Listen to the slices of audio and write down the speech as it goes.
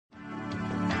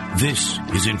This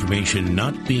is information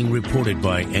not being reported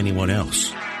by anyone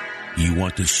else. You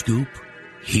want the scoop?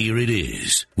 Here it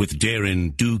is with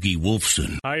Darren Doogie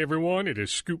Wolfson. Hi, everyone. It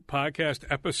is Scoop Podcast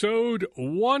episode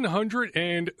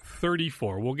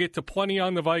 134. We'll get to plenty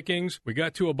on the Vikings. We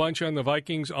got to a bunch on the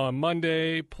Vikings on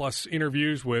Monday, plus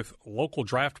interviews with local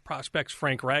draft prospects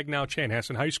Frank Ragnow,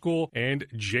 Chanhassen High School, and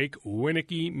Jake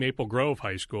Winicky, Maple Grove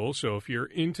High School. So if you're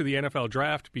into the NFL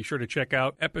draft, be sure to check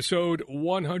out episode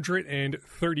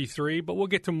 133. But we'll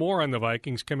get to more on the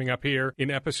Vikings coming up here in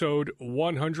episode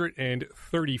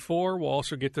 134. We'll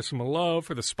also get to some love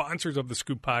for the sponsors of the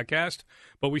Scoop Podcast.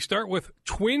 But we start with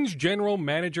Twins general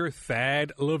manager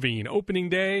Thad Levine. Opening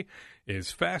day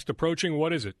is fast approaching.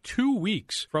 What is it? 2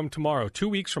 weeks from tomorrow, 2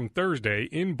 weeks from Thursday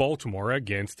in Baltimore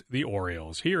against the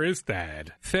Orioles. Here is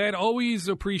Thad. Thad, always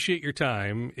appreciate your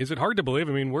time. Is it hard to believe?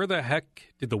 I mean, where the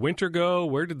heck did the winter go?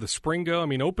 Where did the spring go? I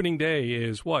mean, opening day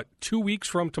is what, 2 weeks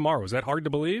from tomorrow? Is that hard to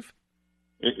believe?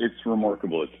 It's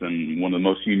remarkable. It's been one of the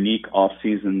most unique off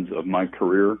seasons of my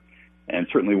career, and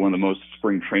certainly one of the most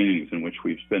spring trainings in which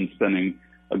we've been spending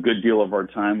a good deal of our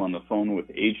time on the phone with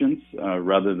agents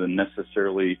rather than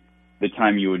necessarily the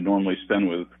time you would normally spend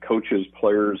with coaches,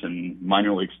 players, and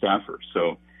minor league staffers.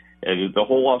 So the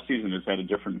whole off season has had a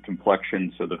different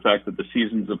complexion. So the fact that the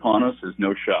season's upon us is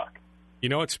no shock. You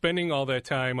know what? Spending all that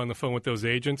time on the phone with those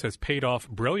agents has paid off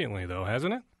brilliantly, though,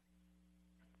 hasn't it?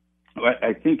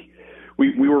 I think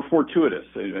we were fortuitous.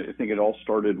 I think it all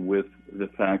started with the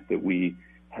fact that we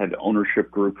had an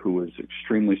ownership group who was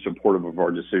extremely supportive of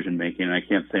our decision making. And I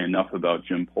can't say enough about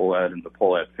Jim Pohlad and the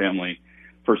Pohlad family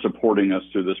for supporting us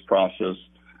through this process.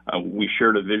 We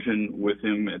shared a vision with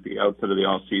him at the outset of the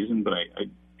off season, but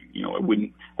I'd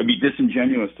be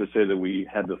disingenuous to say that we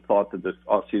had the thought that this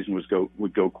off season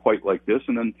would go quite like this.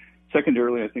 And then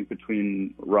secondarily, I think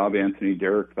between Rob, Anthony,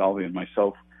 Derek, Valvey, and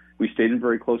myself, we stayed in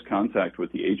very close contact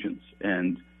with the agents,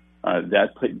 and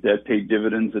that paid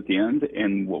dividends at the end.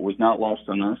 And what was not lost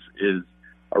on us is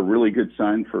a really good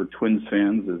sign for Twins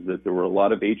fans is that there were a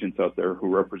lot of agents out there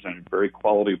who represented very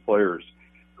quality players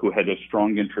who had a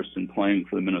strong interest in playing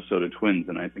for the Minnesota Twins.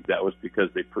 And I think that was because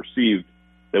they perceived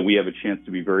that we have a chance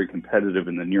to be very competitive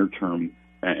in the near term,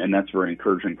 and that's very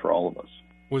encouraging for all of us.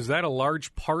 Was that a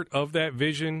large part of that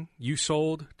vision you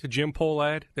sold to Jim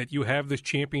Pohlad, that you have this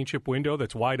championship window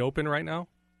that's wide open right now?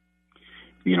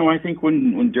 You know, I think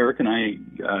when Derek and I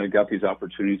got these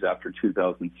opportunities after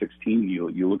 2016,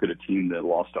 you look at a team that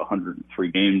lost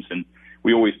 103 games, and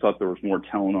we always thought there was more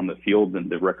talent on the field than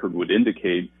the record would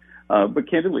indicate. But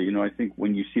candidly, you know, I think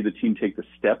when you see the team take the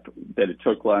step that it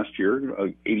took last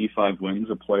year, 85 wins,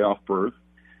 a playoff berth,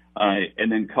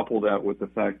 and then couple that with the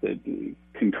fact that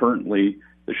concurrently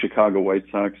the Chicago White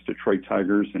Sox, Detroit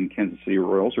Tigers, and Kansas City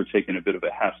Royals are taking a bit of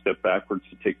a half step backwards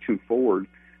to take two forward,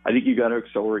 I think you got to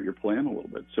accelerate your plan a little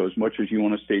bit. So as much as you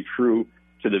want to stay true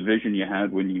to the vision you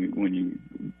had when you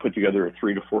put together a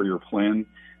 3 to 4 year plan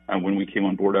when we came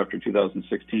on board after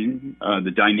 2016,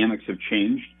 the dynamics have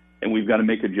changed, and we've got to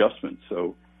make adjustments.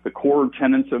 So the core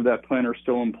tenets of that plan are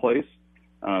still in place,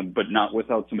 but not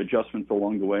without some adjustments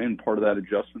along the way. And part of that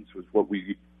adjustments was what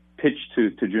we pitched to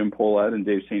Jim Pohlad and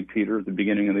Dave St. Peter at the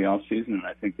beginning of the offseason, and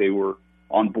I think they were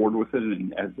on board with it,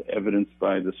 and as evidenced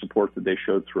by the support that they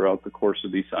showed throughout the course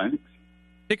of these signings.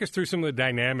 Take us through some of the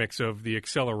dynamics of the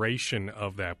acceleration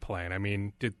of that plan. I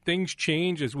mean, did things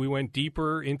change as we went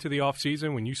deeper into the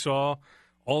offseason when you saw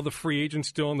all the free agents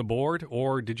still on the board,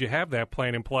 or did you have that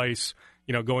plan in place,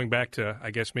 you know, going back to,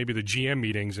 I guess, maybe the GM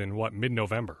meetings in,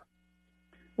 mid-November?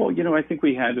 Well, you know, I think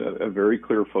we had a very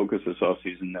clear focus this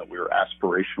offseason that we were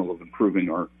aspirational of improving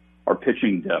our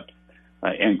pitching depth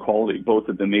and quality, both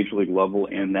at the major league level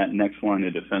and that next line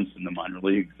of defense in the minor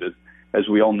leagues. As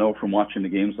we all know from watching the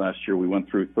games last year, we went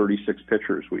through 36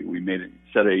 pitchers. We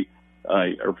set a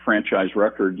franchise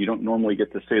record. You don't normally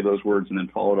get to say those words and then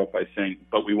follow it up by saying,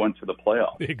 but we went to the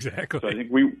playoffs. Exactly. So I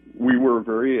think we were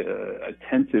very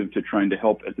attentive to trying to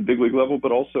help at the big league level,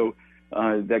 but also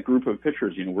that group of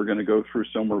pitchers. You know, we're going to go through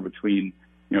somewhere between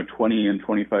 20 and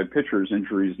 25 pitchers,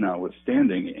 injuries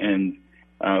notwithstanding, and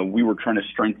we were trying to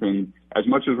strengthen, as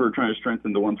much as we were trying to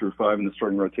strengthen the 1 through 5 in the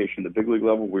starting rotation at the big league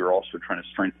level, we were also trying to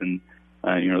strengthen,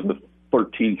 the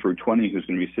 13 through 20 who's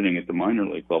going to be sitting at the minor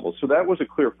league level. So that was a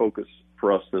clear focus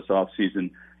for us this offseason.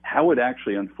 How it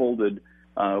actually unfolded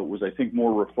was, I think,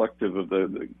 more reflective of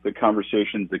the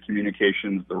conversations, the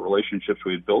communications, the relationships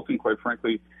we had built, and quite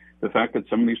frankly, the fact that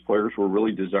some of these players were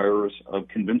really desirous of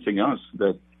convincing us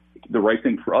that the right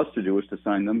thing for us to do was to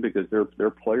sign them because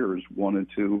their players wanted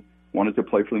to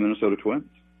play for the Minnesota Twins.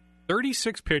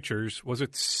 36 pitchers. Was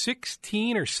it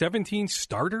 16 or 17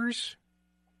 starters?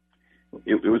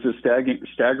 it was a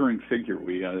staggering figure.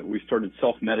 We started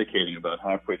self-medicating about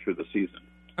halfway through the season.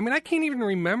 I mean, I can't even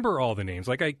remember all the names.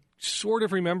 Like, I sort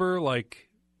of remember, like,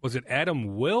 was it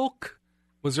Adam Wilk?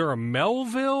 Was there a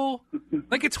Melville?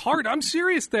 Like, it's hard. I'm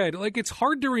serious, Dad. Like, it's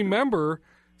hard to remember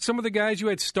some of the guys you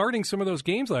had starting some of those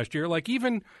games last year. Like,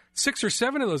 even 6 or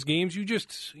 7 of those games, you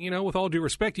just, with all due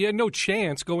respect, you had no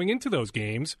chance going into those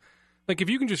games. Like, if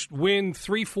you can just win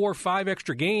 3, 4, 5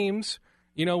 extra games,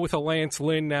 with a Lance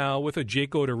Lynn now, with a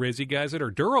Jake Odorizzi, guys that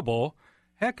are durable,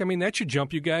 heck, I mean, that should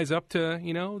jump you guys up to,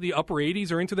 the upper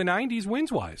 80s or into the 90s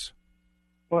wins-wise.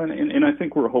 Well, and I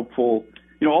think we're hopeful.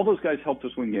 All those guys helped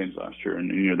us win games last year,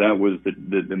 and that was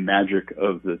the magic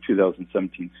of the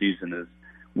 2017 season is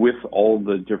with all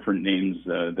the different names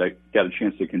that got a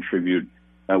chance to contribute,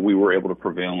 we were able to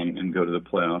prevail and go to the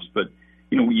playoffs. But,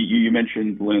 you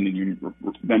mentioned Lynn and you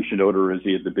mentioned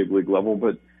Odorizzi at the big league level,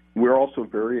 but we're also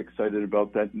very excited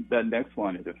about that next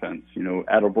line of defense.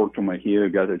 Adalberto Mejia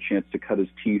got a chance to cut his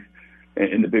teeth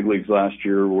in the big leagues last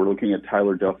year. We're looking at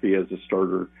Tyler Duffy as a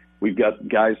starter. We've got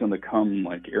guys on the come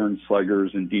like Aaron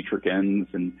Slegers and Dietrich Enns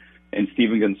and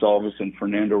Steven Gonsalves and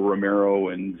Fernando Romero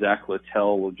and Zach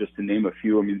Littell, just to name a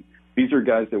few. I mean, these are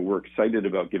guys that we're excited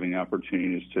about giving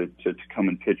opportunities to come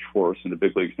and pitch for us in the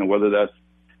big leagues. Now, whether that's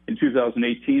in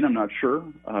 2018, I'm not sure.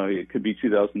 It could be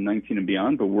 2019 and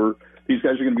beyond, but these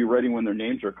guys are going to be ready when their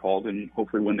names are called, and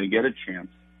hopefully when they get a chance,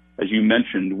 as you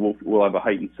mentioned, we'll have a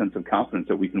heightened sense of confidence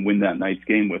that we can win that night's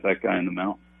game with that guy on the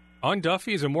mound. On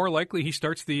Duffy, is it more likely he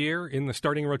starts the year in the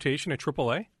starting rotation at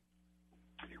AAA?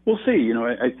 We'll see.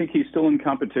 I think he's still in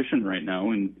competition right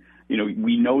now, and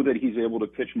we know that he's able to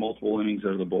pitch multiple innings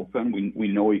out of the bullpen. We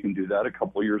know he can do that. A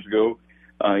couple of years ago,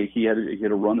 he had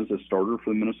a run as a starter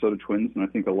for the Minnesota Twins, and I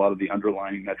think a lot of the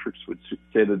underlying metrics would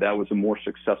say that was a more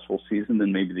successful season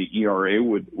than maybe the ERA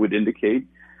would indicate.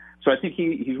 So I think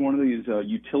he's one of these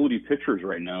utility pitchers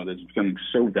right now that's becoming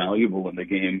so valuable in the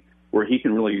game where he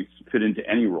can really fit into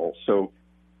any role. So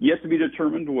yet to be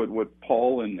determined what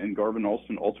Paul and Garvin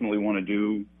Alston ultimately want to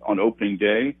do on opening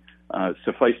day.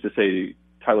 Suffice to say,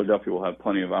 Tyler Duffy will have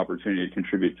plenty of opportunity to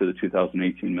contribute to the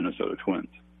 2018 Minnesota Twins.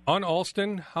 On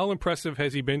Alston, how impressive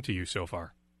has he been to you so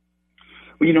far?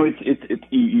 Well,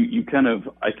 you kind of,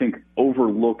 I think,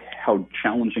 overlook how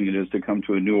challenging it is to come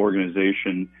to a new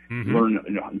organization, learn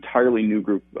an entirely new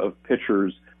group of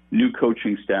pitchers, new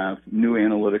coaching staff, new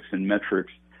analytics and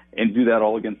metrics, and do that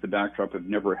all against the backdrop of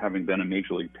never having been a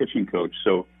major league pitching coach.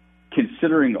 So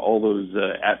considering all those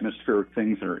atmospheric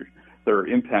things that are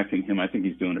impacting him, I think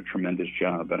he's doing a tremendous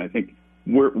job. And I think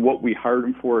what we hired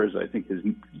him for is, I think, his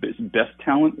best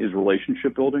talent is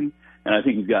relationship building. And I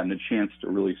think he's gotten a chance to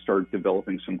really start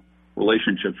developing some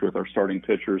relationships with our starting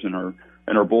pitchers and our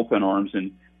bullpen arms.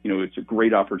 And, it's a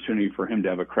great opportunity for him to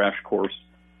have a crash course.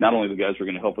 Not only the guys who are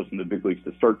going to help us in the big leagues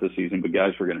to start the season, but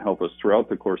guys who are going to help us throughout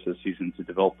the course of the season to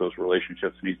develop those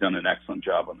relationships. And he's done an excellent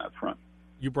job on that front.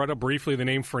 You brought up briefly the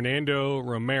name Fernando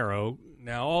Romero.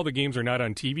 Now, all the games are not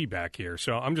on TV back here,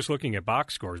 so I'm just looking at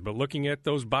box scores. But looking at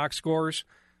those box scores,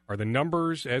 are the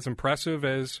numbers as impressive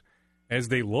as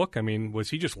they look? I mean, was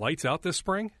he just lights out this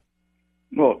spring?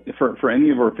 Well, for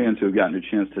any of our fans who have gotten a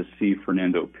chance to see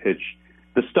Fernando pitch,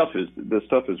 the stuff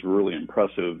is really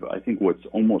impressive. I think what's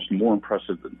almost more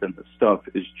impressive than the stuff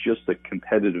is just the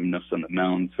competitiveness on the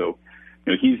mound. So,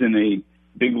 he's in a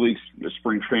big league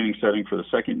spring training setting for the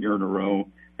second year in a row.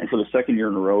 And for the second year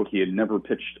in a row, he had never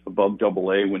pitched above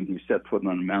Double-A when he set foot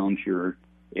on the mound here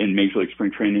in Major League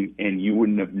Spring Training, and you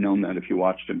wouldn't have known that if you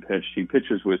watched him pitch. He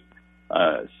pitches with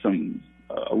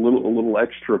a little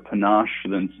extra panache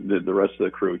than the rest of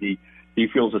the crew. He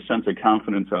feels a sense of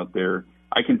confidence out there.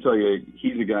 I can tell you,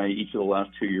 he's a guy each of the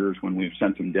last 2 years when we've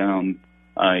sent him down,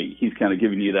 he's kind of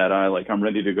giving you that eye, like, I'm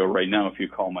ready to go right now if you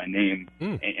call my name.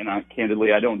 And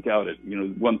candidly, I don't doubt it.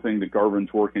 One thing that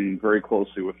Garvin's working very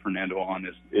closely with Fernando on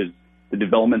is the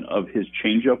development of his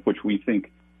changeup, which we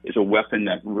think is a weapon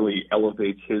that really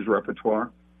elevates his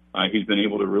repertoire. He's been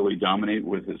able to really dominate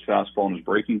with his fastball and his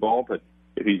breaking ball, but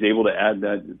if he's able to add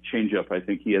that changeup, I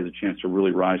think he has a chance to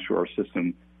really rise through our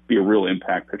system, be a real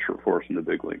impact pitcher for us in the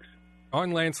big leagues.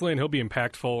 On Lance Lynn, he'll be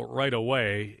impactful right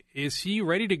away. Is he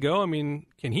ready to go? I mean,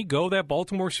 can he go that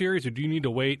Baltimore series, or do you need to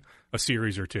wait a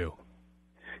series or two?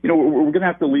 We're going to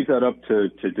have to leave that up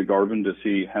to Garvin to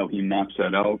see how he maps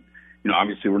that out.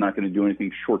 Obviously we're not going to do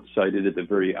anything short-sighted at the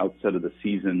very outset of the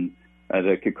season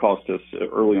that could cost us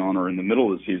early on or in the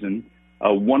middle of the season.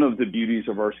 One of the beauties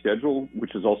of our schedule,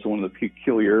 which is also one of the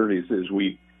peculiarities, is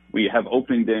we have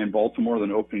opening day in Baltimore,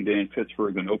 then opening day in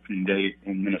Pittsburgh, then opening day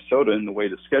in Minnesota. And the way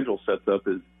the schedule sets up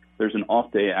is there's an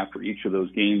off day after each of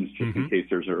those games just in case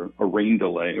there's a rain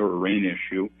delay or a rain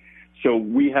issue. So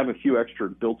we have a few extra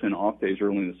built-in off days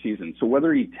early in the season. So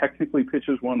whether he technically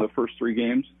pitches one of the first 3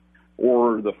 games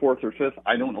or the 4th or 5th,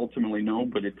 I don't ultimately know,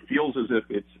 but it feels as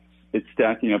if it's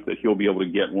stacking up that he'll be able to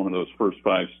get one of those first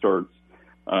 5 starts.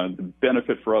 The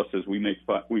benefit for us is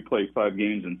we play 5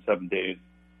 games in 7 days,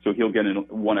 so he'll get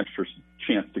one extra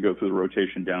chance to go through the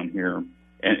rotation down here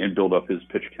and build up his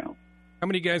pitch count. How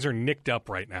many guys are nicked up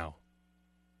right now?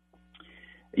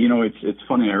 It's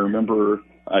funny. I remember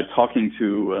talking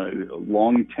to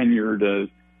long-tenured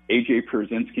A.J.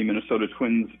 Pierzynski, Minnesota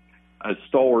Twins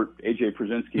stalwart A.J.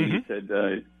 Pierzynski. Mm-hmm. He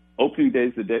said, opening day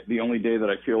is the only day that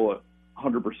I feel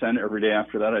 100%. Every day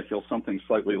after that, I feel something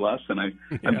slightly less. And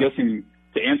I'm guessing,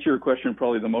 to answer your question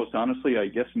probably the most honestly, I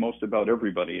guess most about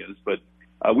everybody is. But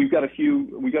we've got a few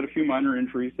minor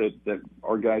injuries that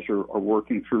our guys are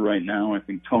working through right now. I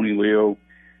think Tony Leo,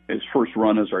 his first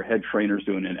run as our head trainer, is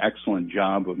doing an excellent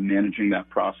job of managing that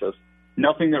process.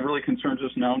 Nothing that really concerns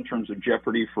us now in terms of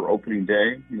jeopardy for opening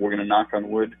day. We're going to knock on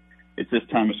wood. It's this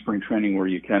time of spring training where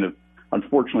you kind of,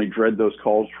 unfortunately, dread those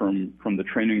calls from the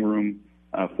training room.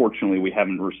 Fortunately, we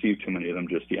haven't received too many of them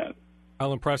just yet.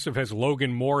 How impressive has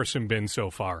Logan Morrison been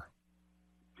so far?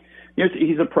 Yes,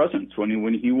 he's a presence.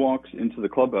 When he walks into the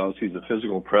clubhouse, he's a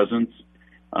physical presence.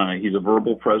 He's a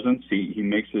verbal presence. He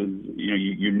makes his,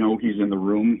 you know he's in the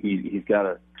room. He's got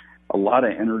a lot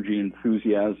of energy,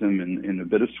 enthusiasm, and a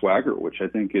bit of swagger, which I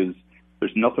think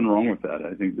there's nothing wrong with that.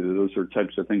 I think those are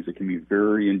types of things that can be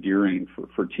very endearing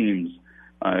for teams.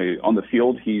 On the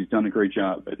field, he's done a great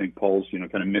job. I think Paul's, kind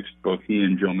of mixed both he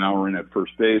and Joe Mauer in at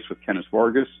first base with Kenneth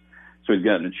Vargas. So he's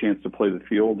gotten a chance to play the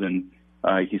field, and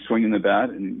he's swinging the bat.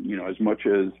 And, as much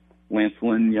as Lance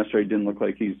Lynn yesterday didn't look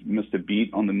like he's missed a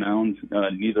beat on the mound,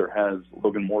 neither has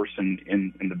Logan Morrison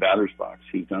in the batter's box.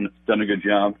 He's done a good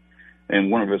job. And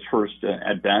one of his first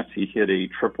at-bats, he hit a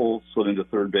triple, slid into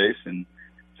third base, and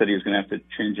said he was going to have to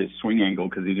change his swing angle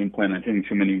because he didn't plan on hitting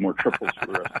too many more triples for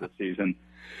the rest of the season.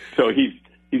 So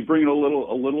he's bringing a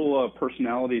little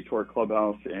personality to our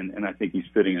clubhouse, and I think he's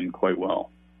fitting in quite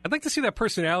well. I'd like to see that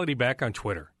personality back on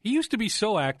Twitter. He used to be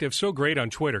so active, so great on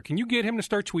Twitter. Can you get him to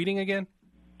start tweeting again?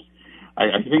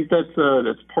 I think that's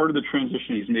part of the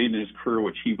transition he's made in his career,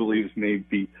 which he believes may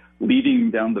be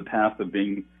leading down the path of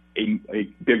being a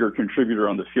bigger contributor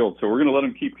on the field. So we're going to let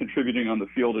him keep contributing on the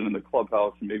field and in the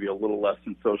clubhouse, and maybe a little less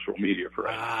in social media for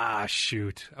us. Ah,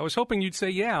 shoot. I was hoping you'd say,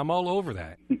 yeah, I'm all over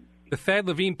that. The Thad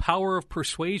Levine power of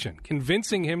persuasion,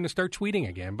 convincing him to start tweeting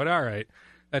again. But all right,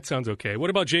 that sounds okay. What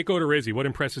about Jake Odorizzi? What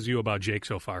impresses you about Jake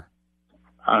so far?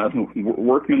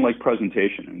 Workman-like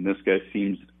presentation, and this guy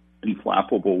seems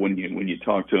inflappable when you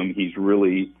talk to him. He's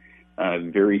really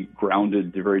very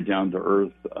grounded, very down to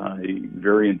earth,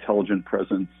 very intelligent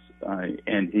presence,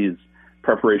 and his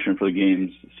preparation for the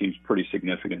games seems pretty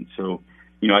significant. So,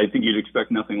 I think you'd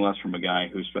expect nothing less from a guy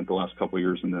who spent the last couple of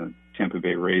years in the Tampa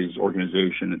Bay Rays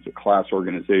organization. It's a class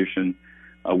organization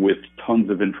with tons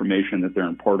of information that they're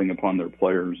imparting upon their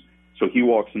players. So he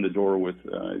walks in the door with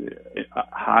a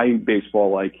high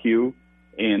baseball IQ,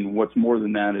 and what's more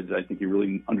than that is I think he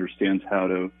really understands how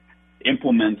to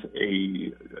implement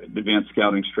a advanced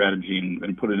scouting strategy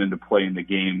and put it into play in the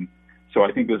game. So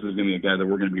I think this is going to be a guy that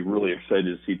we're going to be really excited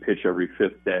to see pitch every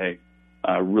 5th day.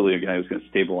 Really a guy who's going to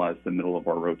stabilize the middle of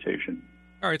our rotation.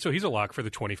 All right, so he's a lock for the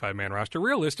 25-man roster.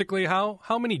 Realistically, how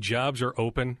many jobs are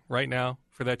open right now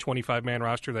for that 25-man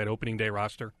roster, that opening day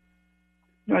roster?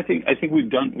 I think we've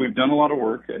done a lot of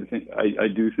work. I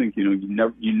do think you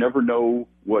never know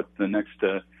what the next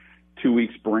 2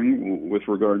 weeks bring with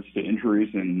regards to injuries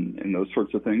and those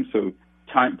sorts of things. So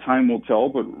time will tell.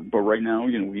 But right now,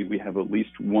 we have at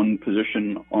least one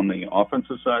position on the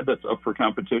offensive side that's up for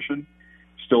competition.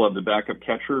 Still have the backup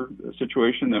catcher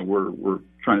situation that we're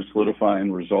trying to solidify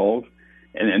and resolve,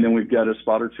 and then we've got a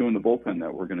spot or two in the bullpen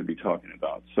that we're going to be talking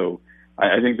about. So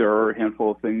I think there are a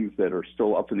handful of things that are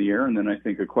still up in the air, and then I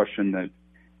think a question that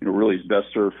really is best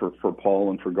served for Paul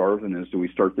and for Garvin is: do we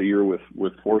start the year with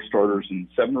 4 starters and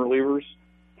 7 relievers,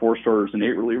 4 starters and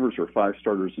 8 relievers, or 5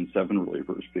 starters and 7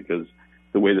 relievers? Because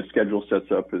the way the schedule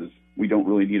sets up is we don't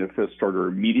really need a 5th starter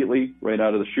immediately right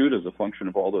out of the chute as a function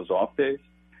of all those off days.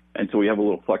 And so we have a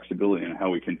little flexibility in how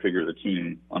we configure the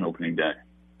team on opening day.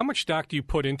 How much stock do you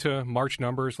put into March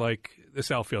numbers like this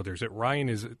outfielder? Is it Ryan?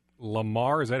 Is it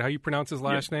Lamar? Is that how you pronounce his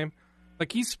last name?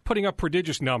 Like, he's putting up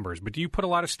prodigious numbers, but do you put a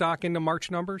lot of stock into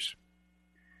March numbers?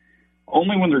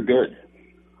 Only when they're good.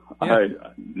 Yeah.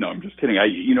 No, I'm just kidding.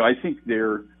 I think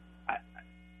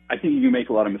I think you can make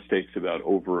a lot of mistakes about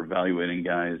over-evaluating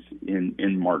guys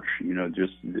in March.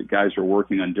 Just the guys are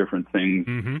working on different things.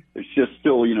 Mm-hmm. It's just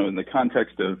still, in the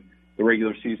context of the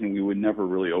regular season, we would never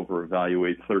really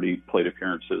over-evaluate 30 plate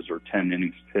appearances or 10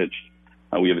 innings pitched.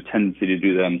 We have a tendency to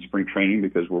do that in spring training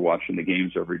because we're watching the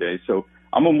games every day. So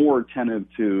I'm more attentive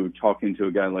to talking to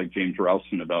a guy like James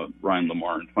Ralston about Ryan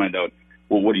Lamar and find out,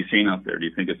 well, what are you seeing out there? Do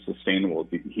you think it's sustainable?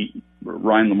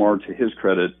 Ryan Lamar, to his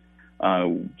credit,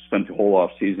 spent the whole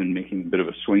off season making a bit of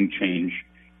a swing change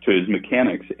to his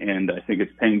mechanics, and I think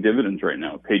it's paying dividends right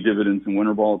now. It paid dividends in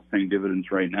winter ball. It's paying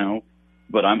dividends right now.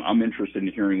 But I'm interested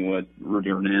in hearing what Rudy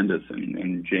Hernandez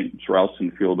and James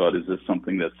Ralston feel about, is this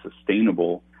something that's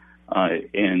sustainable?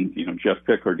 And, Jeff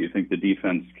Pickard, do you think the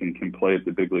defense can play at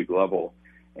the big league level?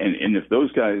 And if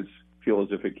those guys feel as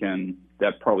if it can,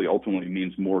 that probably ultimately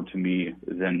means more to me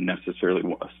than necessarily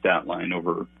a stat line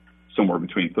over somewhere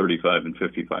between 35 and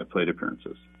 55 plate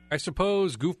appearances. I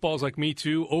suppose goofballs like me,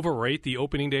 too, overrate the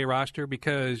opening day roster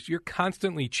because you're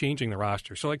constantly changing the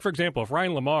roster. So, like, for example, if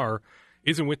Ryan Lamar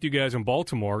isn't with you guys in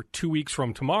Baltimore 2 weeks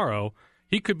from tomorrow,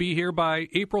 he could be here by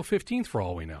April 15th for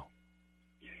all we know.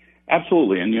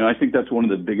 Absolutely. And, I think that's one of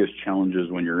the biggest challenges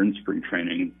when you're in spring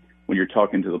training, when you're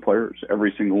talking to the players.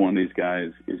 Every single one of these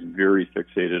guys is very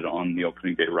fixated on the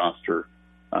opening day roster,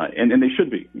 and they should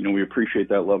be. We appreciate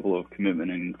that level of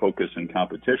commitment and focus and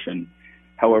competition.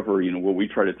 However, what we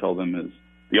try to tell them is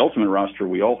the ultimate roster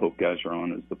we all hope guys are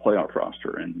on is the playoff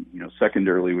roster. And,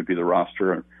 secondarily would be the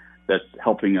roster that's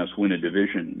helping us win a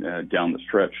division down the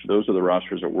stretch. Those are the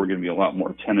rosters that we're going to be a lot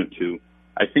more attentive to.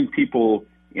 I think people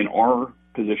in our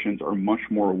positions are much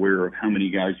more aware of how many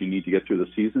guys you need to get through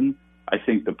the season. I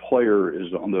think the player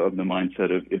is of the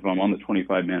mindset of, if I'm on the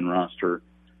 25-man roster,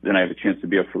 then I have a chance to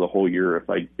be up for the whole year.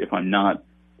 If I'm not,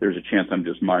 there's a chance I'm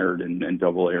just mired in AA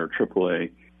or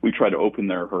AAA. We try to open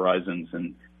their horizons,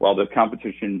 and while the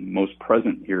competition most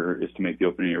present here is to make the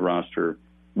opening day roster,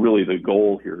 really the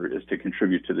goal here is to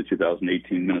contribute to the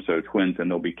 2018 Minnesota Twins, and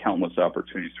there'll be countless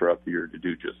opportunities throughout the year to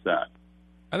do just that.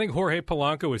 I think Jorge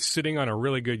Polanco is sitting on a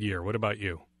really good year. What about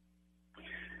you?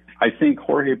 I think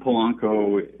Jorge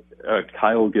Polanco,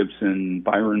 Kyle Gibson,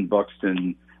 Byron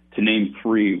Buxton, to name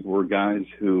three, were guys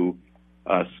who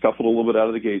scuffled a little bit out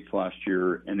of the gates last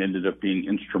year and ended up being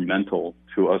instrumental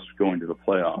to us going to the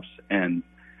playoffs. And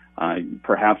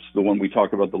perhaps the one we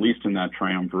talk about the least in that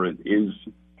triumvirate is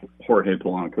Jorge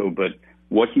Polanco, but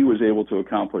what he was able to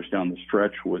accomplish down the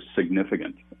stretch was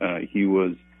significant. He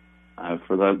was,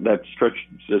 for that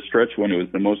stretch when it was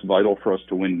the most vital for us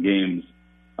to win games,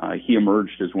 he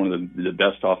emerged as one of the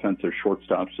best offensive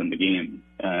shortstops in the game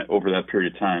over that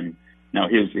period of time. Now,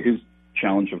 his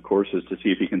challenge, of course, is to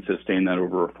see if he can sustain that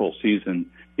over a full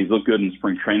season. He's looked good in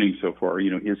spring training so far.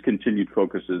 His continued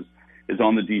focus is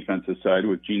on the defensive side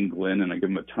with Gene Glynn, and I give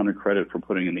him a ton of credit for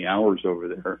putting in the hours over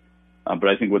there. But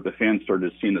I think what the fans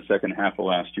started to see in the second half of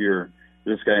last year,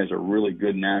 this guy has a really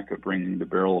good knack of bringing the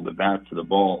barrel of the bat to the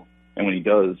ball. And when he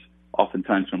does,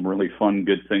 oftentimes some really fun,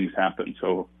 good things happen.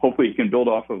 So hopefully he can build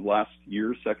off of last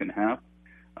year's second half.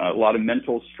 A lot of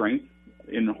mental strength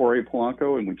in Jorge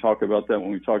Polanco, and we talk about that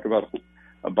when we talk about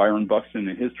Byron Buxton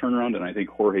and his turnaround, and I think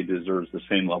Jorge deserves the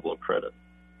same level of credit.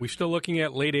 We still looking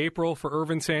at late April for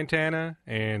Irvin Santana,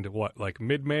 and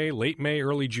mid-May, late May,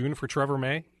 early June for Trevor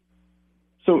May?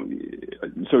 So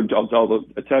I'll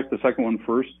attack the second one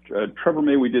first. Trevor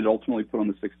May, we did ultimately put on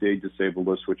the 6-day disabled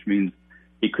list, which means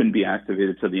he couldn't be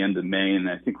activated to the end of May, and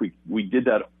I think we did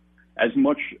that as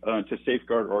much to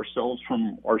safeguard ourselves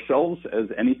from ourselves as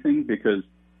anything, because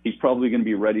he's probably going to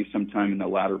be ready sometime in the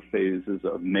latter phases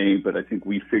of May. But I think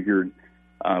we figured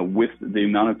with the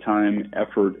amount of time,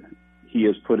 effort he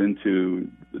has put into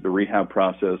the rehab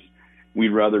process, we'd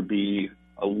rather be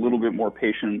a little bit more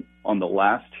patient on the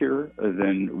last tier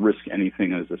than risk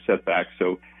anything as a setback.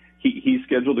 So he's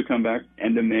scheduled to come back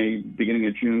end of May, beginning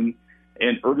of June.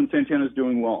 And Irvin Santana is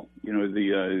doing well.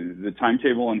 The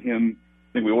timetable on him,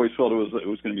 I think we always felt it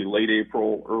was going to be late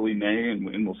April, early May,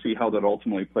 and we'll see how that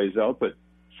ultimately plays out. But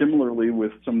similarly,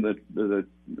 with some of the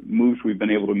moves we've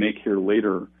been able to make here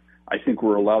later, I think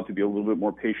we're allowed to be a little bit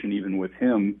more patient even with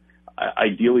him.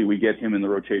 Ideally, we get him in the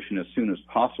rotation as soon as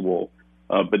possible.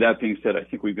 But that being said, I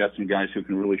think we've got some guys who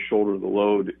can really shoulder the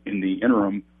load in the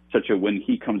interim, such that when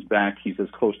he comes back, he's as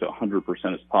close to 100%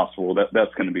 as possible.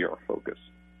 That's going to be our focus.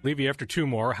 Levy, after two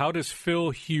more, how does Phil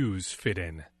Hughes fit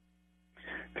in?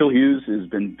 Phil Hughes has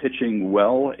been pitching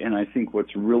well, and I think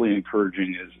what's really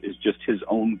encouraging is just his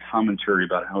own commentary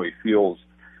about how he feels.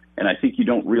 And I think you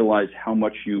don't realize how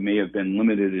much you may have been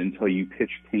limited until you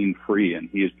pitch pain-free, and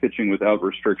he is pitching without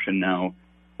restriction now.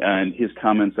 And his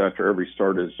comments after every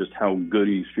start is just how good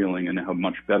he's feeling and how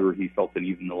much better he felt than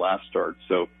even the last start.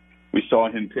 So we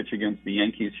saw him pitch against the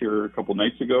Yankees here a couple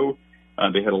nights ago.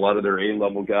 They had a lot of their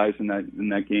A-level guys in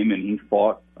that game, and he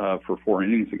fought for 4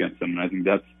 innings against them. And I think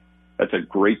that's a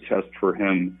great test for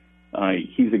him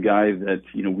He's a guy that,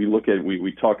 we look at,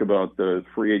 we talk about the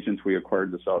free agents we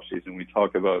acquired this offseason. We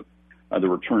talk about the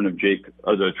return of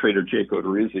the trader Jake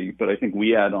Odorizzi, but I think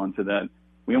we add on to that.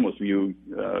 We almost view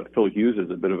Phil Hughes as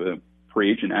a bit of a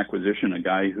free agent acquisition, a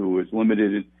guy who was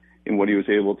limited in what he was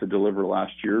able to deliver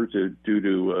last year due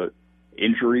to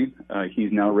injury.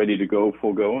 He's now ready to go,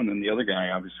 full go. And then the other guy,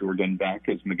 obviously, we're getting back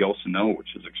is Miguel Sano,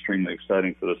 which is extremely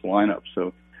exciting for this lineup.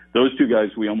 So those two guys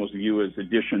we almost view as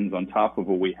additions on top of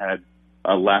what we had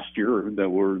last year that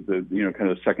were the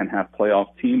kind of second half playoff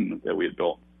team that we had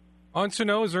built. On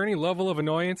Sano, is there any level of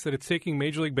annoyance that it's taking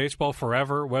Major League Baseball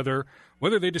forever, whether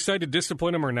they decide to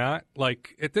discipline him or not?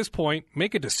 Like, at this point,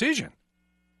 make a decision.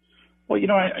 Well,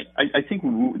 I think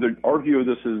our view of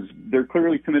this is they're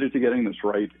clearly committed to getting this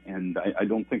right, and I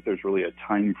don't think there's really a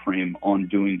time frame on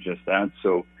doing just that.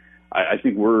 So I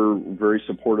think we're very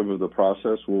supportive of the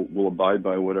process. We'll abide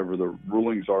by whatever the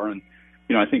rulings are. And,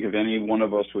 I think if any one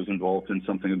of us was involved in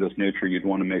something of this nature, you'd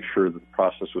want to make sure that the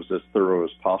process was as thorough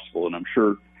as possible. And I'm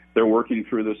sure they're working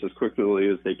through this as quickly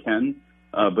as they can.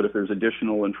 But if there's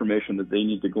additional information that they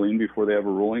need to glean before they have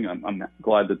a ruling, I'm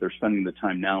glad that they're spending the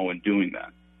time now and doing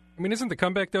that. I mean, isn't the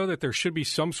comeback, though, that there should be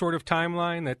some sort of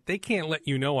timeline that they can't let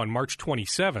you know on March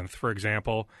 27th, for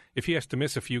example, if he has to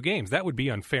miss a few games? That would be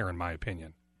unfair, in my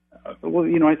opinion. Well,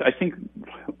 I think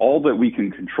all that we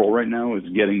can control right now is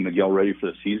getting Miguel ready for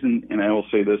the season. And I will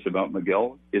say this about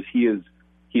Miguel, is he has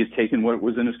taken what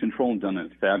was in his control and done a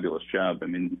fabulous job. I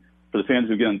mean, for the fans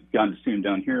who've gotten to see him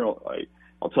down here,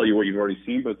 I'll tell you what you've already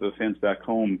seen, but the fans back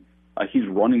home, he's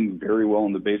running very well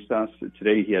in the base pass.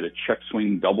 Today he had a check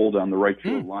swing double down the right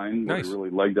field line where nice. He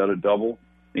really legged out a double.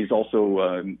 He's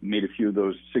also made a few of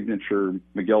those signature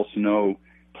Miguel Sano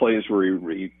plays where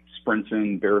he sprints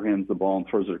in, bare hands the ball, and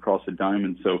throws it across the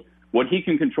diamond. So what he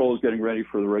can control is getting ready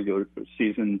for the regular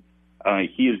season.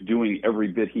 He is doing every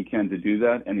bit he can to do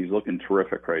that, and he's looking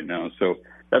terrific right now. So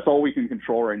that's all we can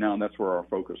control right now, and that's where our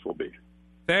focus will be.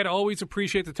 Thad, always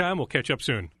appreciate the time. We'll catch up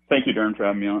soon. Thank you, Darren, for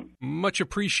having me on. Much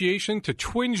appreciation to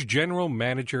Twins general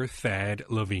manager Thad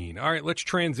Levine. All right, let's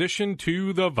transition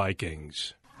to the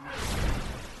Vikings.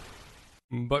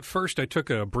 But first, I took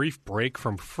a brief break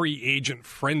from free agent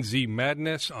frenzy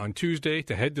madness on Tuesday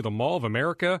to head to the Mall of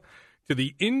America to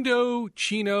the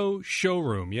Indochino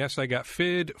showroom. Yes, I got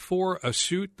fitted for a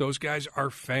suit. Those guys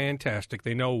are fantastic.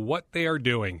 They know what they are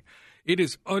doing. It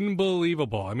is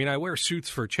unbelievable. I mean, I wear suits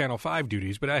for Channel 5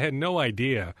 duties, but I had no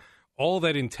idea all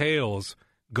that entails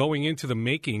going into the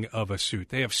making of a suit.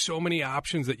 They have so many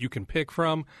options that you can pick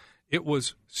from. It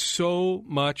was so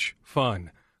much fun.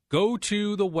 Go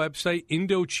to the website,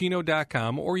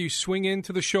 Indochino.com, or you swing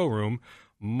into the showroom,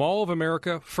 Mall of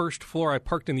America, first floor. I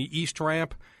parked in the East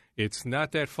Ramp. It's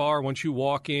not that far. Once you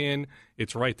walk in,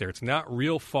 it's right there. It's not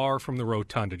real far from the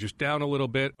rotunda, just down a little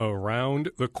bit around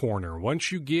the corner.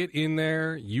 Once you get in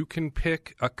there, you can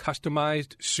pick a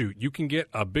customized suit. You can get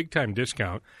a big-time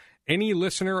discount. Any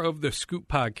listener of the Scoop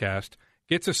podcast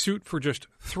gets a suit for just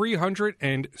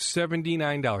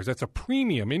 $379. That's a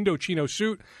premium Indochino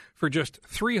suit for just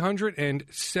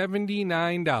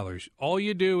 $379. All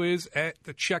you do is, at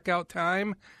the checkout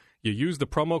time, you use the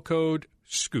promo code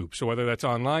SCOOP. So whether that's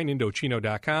online,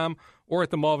 Indochino.com, or at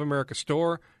the Mall of America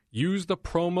store, use the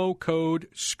promo code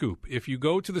SCOOP. If you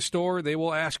go to the store, they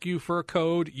will ask you for a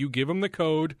code. You give them the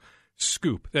code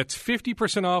SCOOP. That's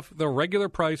 50% off the regular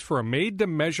price for a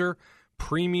made-to-measure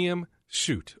premium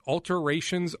suit.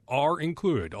 Alterations are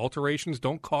included. Alterations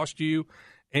don't cost you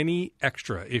any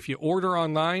extra. If you order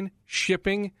online,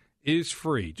 shipping is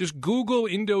free. Just Google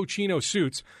Indochino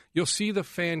suits. You'll see the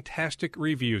fantastic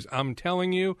reviews. I'm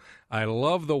telling you, I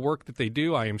love the work that they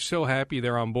do. I am so happy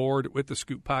they're on board with the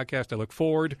Scoop podcast. I look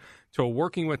forward to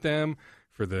working with them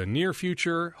for the near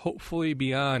future, hopefully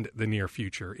beyond the near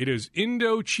future. It is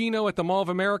Indochino at the Mall of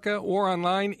America or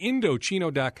online,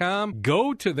 Indochino.com.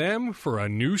 Go to them for a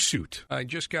new suit. I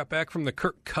just got back from the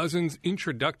Kirk Cousins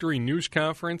introductory news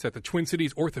conference at the Twin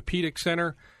Cities Orthopedic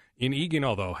Center in Eagan,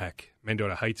 although, heck,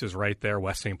 Mendota Heights is right there.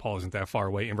 West St. Paul isn't that far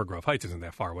away. Inver Grove Heights isn't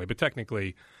that far away. But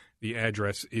technically, the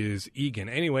address is Eagan.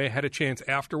 Anyway, I had a chance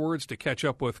afterwards to catch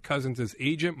up with Cousins'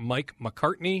 agent, Mike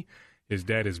McCartney. His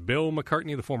dad is Bill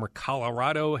McCartney, the former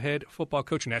Colorado head football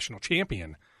coach, national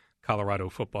champion Colorado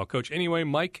football coach. Anyway,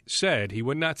 Mike said, he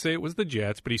would not say it was the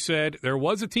Jets, but he said there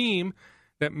was a team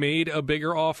that made a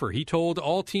bigger offer. He told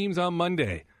all teams on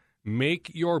Monday, make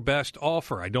your best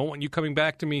offer. I don't want you coming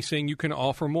back to me saying you can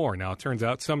offer more. Now, it turns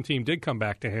out some team did come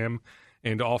back to him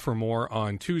and offer more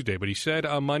on Tuesday. But he said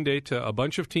on Monday to a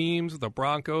bunch of teams, the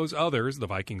Broncos, others, the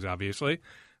Vikings obviously,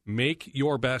 make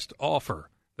your best offer.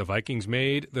 The Vikings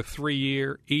made the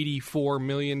 3-year, $84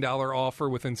 million offer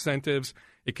with incentives.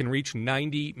 It can reach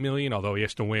 $90 million, although he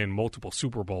has to win multiple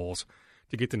Super Bowls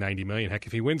to get to $90 million. Heck,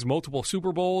 if he wins multiple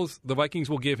Super Bowls, the Vikings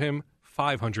will give him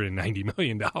 $590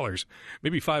 million,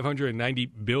 maybe $590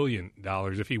 billion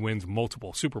if he wins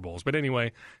multiple Super Bowls. But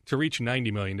anyway, to reach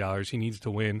 $90 million, he needs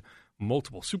to win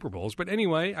multiple Super Bowls. But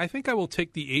anyway, I think I will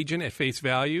take the agent at face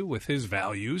value with his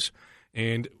values.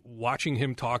 And watching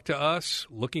him talk to us,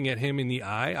 looking at him in the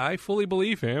eye, I fully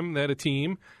believe him that a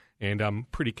team, and I'm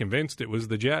pretty convinced it was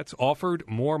the Jets, offered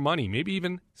more money, maybe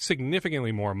even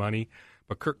significantly more money.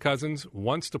 But Kirk Cousins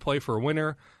wants to play for a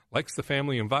winner, likes the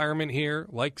family environment here,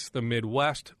 likes the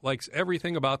Midwest, likes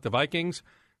everything about the Vikings,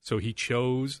 so he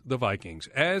chose the Vikings.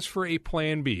 As for a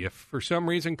plan B, if for some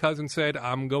reason Cousins said,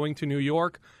 I'm going to New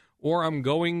York or I'm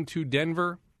going to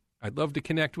Denver, I'd love to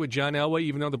connect with John Elway,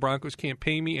 even though the Broncos can't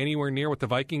pay me anywhere near what the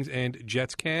Vikings and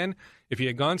Jets can. If he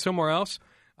had gone somewhere else,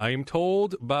 I am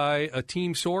told by a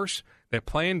team source that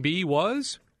plan B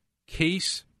was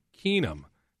Case Keenum.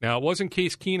 Now, it wasn't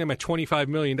Case Keenum at $25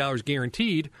 million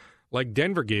guaranteed like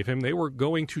Denver gave him. They were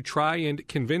going to try and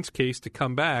convince Case to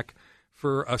come back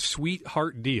for a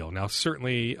sweetheart deal. Now,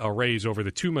 certainly a raise over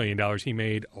the $2 million he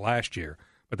made last year.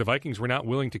 But the Vikings were not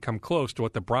willing to come close to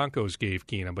what the Broncos gave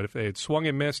Keenum. But if they had swung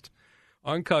and missed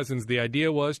on Cousins, the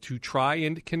idea was to try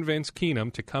and convince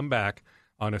Keenum to come back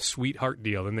on a sweetheart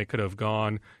deal. Then they could have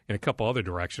gone in a couple other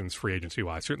directions free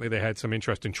agency-wise. Certainly they had some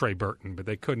interest in Trey Burton, but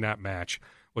they could not match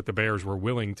what the Bears were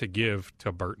willing to give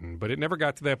to Burton. But it never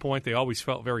got to that point. They always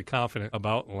felt very confident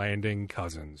about landing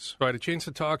Cousins. So I had a chance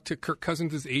to talk to Kirk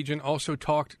Cousins' agent, also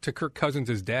talked to Kirk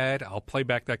Cousins' dad. I'll play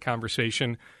back that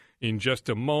conversation in just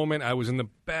a moment. I was in the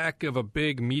back of a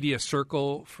big media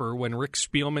circle for when Rick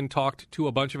Spielman talked to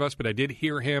a bunch of us, but I did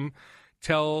hear him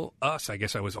tell us, I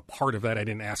guess I was a part of that. I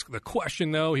didn't ask the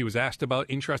question, though. He was asked about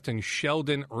interest in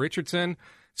Sheldon Richardson.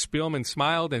 Spielman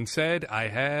smiled and said, I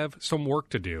have some work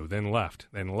to do, then left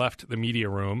the media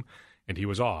room, and he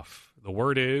was off. The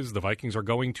word is the Vikings are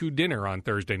going to dinner on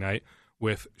Thursday night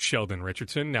with Sheldon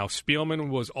Richardson. Now, Spielman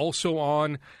was also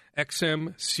on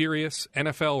XM Sirius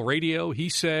NFL Radio. He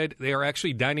said they are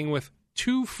actually dining with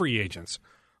two free agents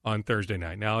on Thursday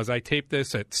night. Now, as I tape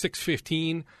this at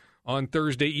 6:15 on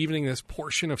Thursday evening, this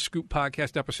portion of Scoop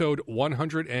Podcast episode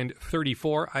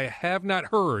 134, I have not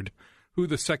heard who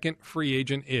the second free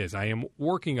agent is. I am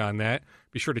working on that.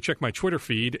 Be sure to check my Twitter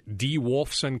feed,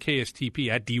 DWolfsonKSTP,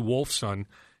 at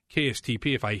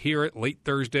DWolfsonKSTP. If I hear it late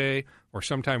Thursday or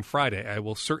sometime Friday, I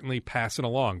will certainly pass it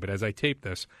along. But as I tape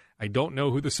this, I don't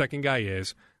know who the second guy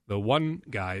is. The one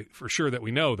guy for sure that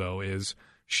we know, though, is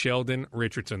Sheldon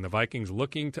Richardson. The Vikings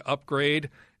looking to upgrade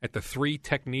at the three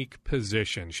technique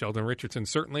position. Sheldon Richardson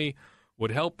certainly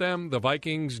would help them. The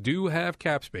Vikings do have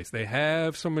cap space. They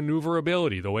have some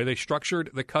maneuverability. The way they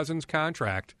structured the Cousins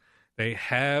contract, they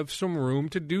have some room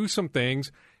to do some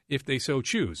things if they so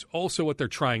choose. Also what they're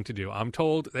trying to do, I'm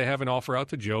told they have an offer out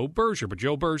to Joe Berger. But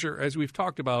Joe Berger, as we've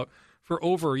talked about for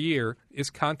over a year,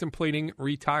 is contemplating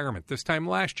retirement. This time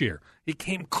last year, he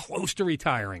came close to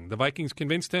retiring. The Vikings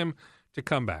convinced him to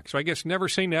come back. So I guess never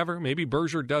say never. Maybe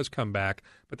Berger does come back.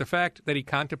 But the fact that he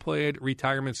contemplated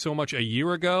retirement so much a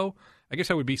year ago, I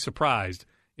guess I would be surprised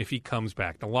if he comes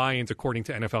back. The Lions, according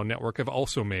to NFL Network, have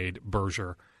also made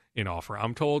Berger an offer.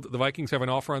 I'm told the Vikings have an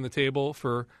offer on the table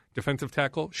for defensive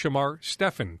tackle Shamar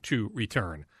Stephen to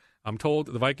return. I'm told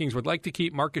the Vikings would like to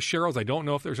keep Marcus Sherrills. I don't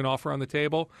know if there's an offer on the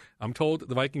table. I'm told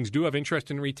the Vikings do have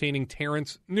interest in retaining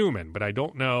Terrence Newman, but I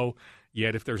don't know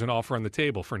yet if there's an offer on the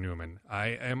table for Newman. I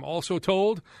am also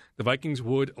told the Vikings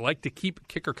would like to keep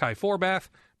kicker Kai Forbath,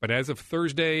 but as of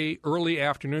Thursday early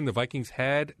afternoon, the Vikings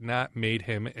had not made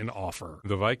him an offer.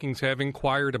 The Vikings have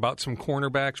inquired about some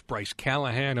cornerbacks, Bryce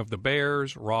Callahan of the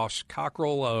Bears, Ross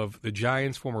Cockrell of the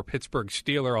Giants, former Pittsburgh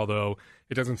Steeler, although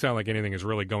it doesn't sound like anything is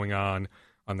really going on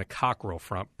the Cockrell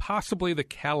front, possibly the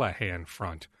Callahan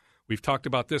front. We've talked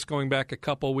about this going back a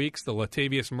couple weeks. The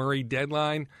Latavius Murray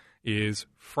deadline is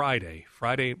Friday,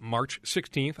 March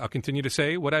 16th. I'll continue to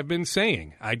say what I've been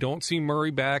saying. I don't see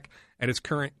Murray back at his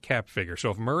current cap figure.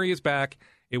 So if Murray is back,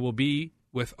 it will be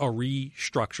with a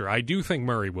restructure. I do think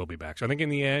Murray will be back. So I think in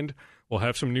the end, we'll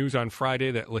have some news on Friday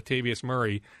that Latavius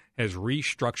Murray has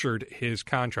restructured his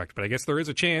contract. But I guess there is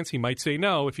a chance he might say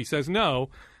no. If he says no,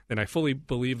 then I fully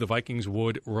believe the Vikings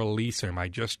would release him. I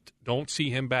just don't see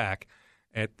him back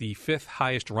at the fifth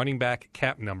highest running back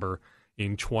cap number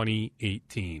in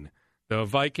 2018. The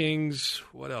Vikings,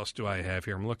 what else do I have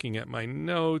here? I'm looking at my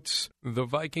notes. The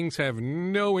Vikings have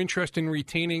no interest in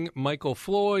retaining Michael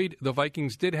Floyd. The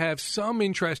Vikings did have some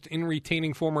interest in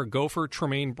retaining former Gopher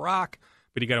Tremaine Brock,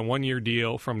 but he got a one-year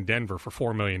deal from Denver for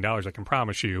 $4 million. I can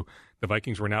promise you the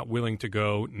Vikings were not willing to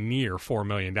go near $4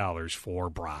 million for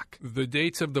Brock. The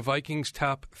dates of the Vikings'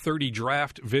 top 30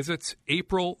 draft visits,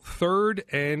 April 3rd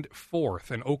and 4th.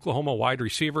 An Oklahoma wide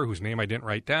receiver, whose name I didn't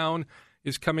write down,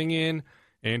 is coming in,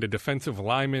 and a defensive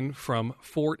lineman from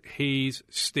Fort Hays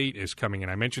State is coming in.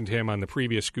 I mentioned him on the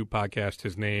previous Scoop podcast.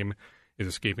 His name is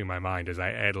escaping my mind as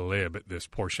I ad-lib this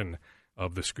portion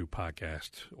of the Scoop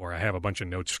podcast, or I have a bunch of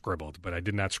notes scribbled, but I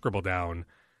did not scribble down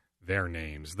their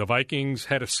names. The Vikings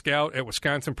had a scout at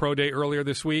Wisconsin Pro Day earlier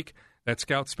this week. That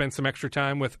scout spent some extra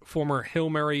time with former Hill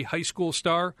Mary High School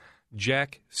star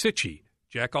Jack Sitchie.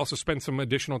 Jack also spent some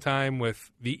additional time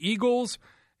with the Eagles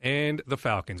and the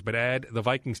Falcons, but add the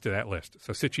Vikings to that list.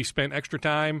 So Sitchie spent extra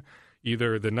time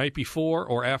either the night before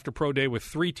or after Pro Day with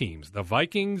three teams, the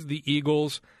Vikings, the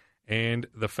Eagles, and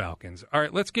the Falcons. All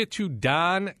right, let's get to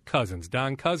Don Cousins.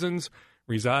 Don Cousins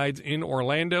resides in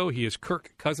Orlando. He is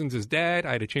Kirk Cousins' dad.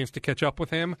 I had a chance to catch up with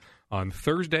him on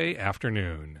Thursday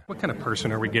afternoon. What kind of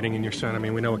person are we getting in your son? I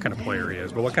mean, we know what kind of player he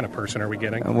is, but what kind of person are we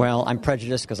getting? Well, I'm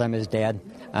prejudiced because I'm his dad,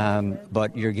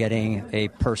 but you're getting a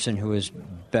person who is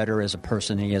better as a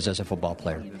person than he is as a football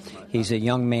player. He's a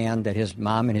young man that his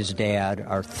mom and his dad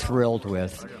are thrilled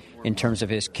with in terms of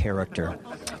his character,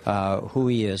 who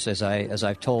he is. As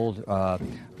I've told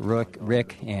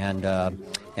Rick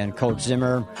and Coach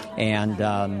Zimmer and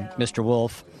Mr.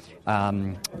 Wolf,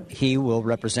 he will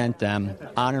represent them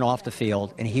on and off the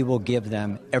field, and he will give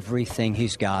them everything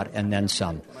he's got and then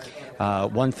some.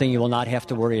 One thing you will not have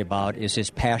to worry about is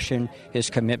his passion, his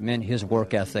commitment, his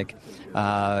work ethic.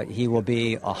 He will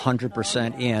be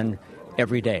 100% in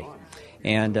every day.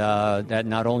 And that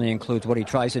not only includes what he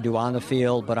tries to do on the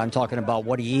field, but I'm talking about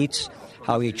what he eats,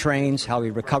 how he trains, how he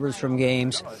recovers from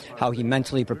games, how he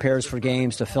mentally prepares for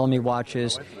games, the film he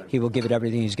watches. He will give it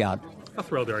everything he's got. How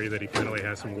thrilled are you that he finally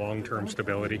has some long-term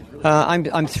stability?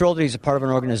 I'm thrilled that he's a part of an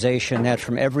organization that,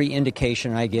 from every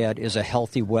indication I get, is a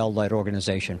healthy, well-led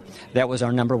organization. That was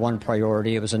our number one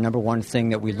priority. It was the number one thing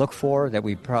that we looked for, that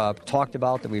we talked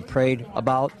about, that we prayed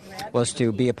about, was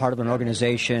to be a part of an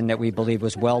organization that we believe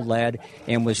was well-led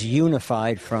and was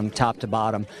unified from top to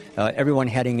bottom, everyone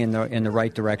heading in the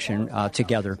right direction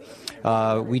together.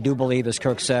 We do believe, as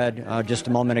Kirk said just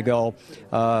a moment ago,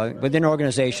 within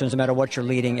organizations, no matter what you're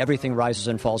leading, everything rises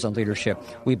and falls on leadership.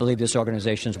 We believe this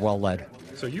organization is well led.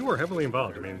 So you were heavily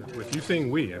involved. I mean, with you saying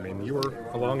we, I mean, you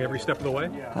were along every step of the way?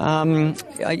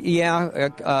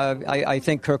 I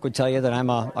think Kirk would tell you that I'm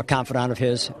a confidant of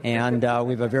his, and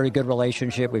we have a very good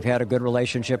relationship. We've had a good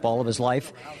relationship all of his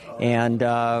life, and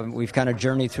we've kind of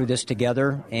journeyed through this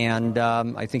together. And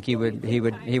I think he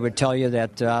would tell you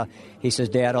that he says,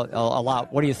 Dad, a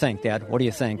lot. What do you think, Dad? What do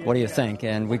you think? What do you think?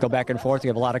 And we go back and forth. We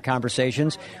have a lot of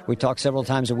conversations. We talk several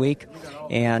times a week,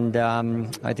 and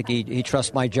I think he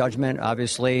trusts my judgment.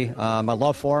 Obviously, my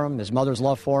love for him, his mother's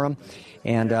love for him.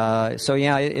 And so,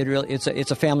 yeah,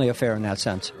 it's a family affair in that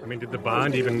sense. I mean, did the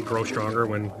bond even grow stronger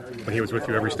when he was with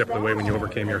you every step of the way when you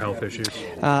overcame your health issues?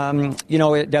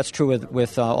 That's true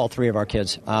with all three of our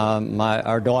kids.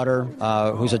 Our daughter,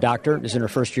 who's a doctor, is in her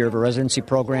first year of a residency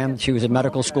program. She was in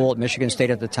medical school at Michigan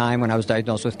State at the time when I was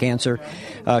diagnosed with cancer.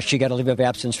 She got a leave of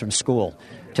absence from school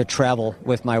to travel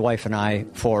with my wife and I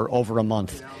for over a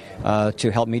month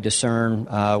to help me discern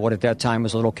what at that time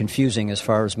was a little confusing as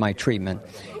far as my treatment.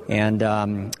 And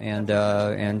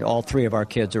all three of our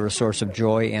kids are a source of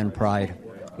joy and pride.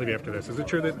 Maybe after this, is it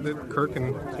true that Kirk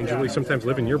and Julie sometimes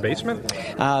live in your basement?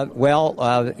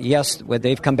 Yes.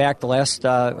 They've come back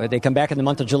they come back in the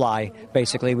month of July,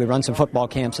 basically. We run some football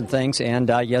camps and things, and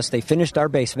yes, they finished our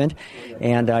basement,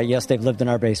 and yes, they've lived in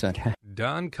our basement.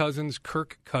 Don Cousins,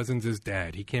 Kirk Cousins'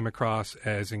 dad. He came across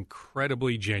as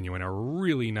incredibly genuine, a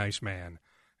really nice man.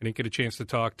 I didn't get a chance to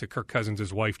talk to Kirk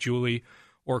Cousins' wife, Julie,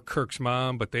 or Kirk's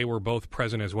mom, but they were both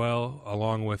present as well,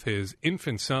 along with his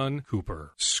infant son,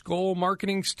 Cooper. Skoll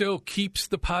Marketing still keeps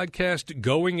the podcast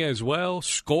going as well.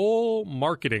 Skoll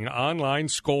Marketing online,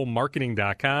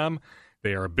 skollmarketing.com.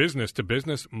 They are a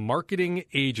business-to-business marketing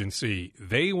agency.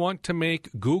 They want to make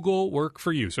Google work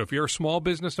for you. So if you're a small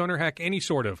business owner, heck, any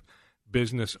sort of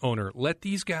business owner, let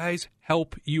these guys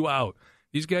help you out.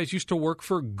 These guys used to work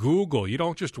for Google. You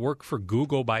don't just work for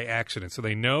Google by accident, so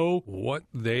they know what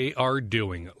they are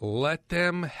doing. Let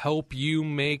them help you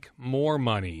make more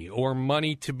money or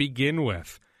money to begin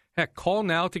with. Heck, call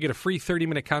now to get a free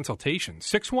 30-minute consultation.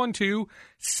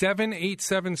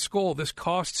 612-787-SKOLL. This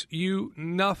costs you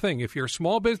nothing. If you're a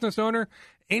small business owner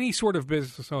any sort of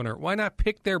business owner. Why not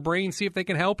pick their brain, see if they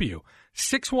can help you?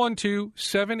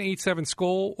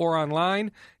 612-787-SKOL or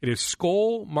online. It is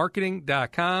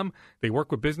SKOLmarketing.com. They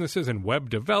work with businesses in web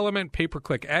development,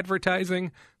 pay-per-click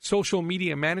advertising, social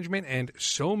media management, and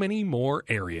so many more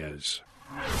areas.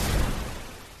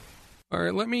 All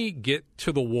right, let me get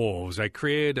to the Wolves. I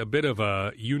created a bit of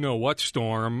a you-know-what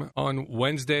storm on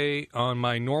Wednesday on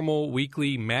my normal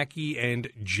weekly Mackey and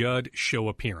Judd show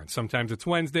appearance. Sometimes it's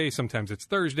Wednesday, sometimes it's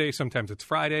Thursday, sometimes it's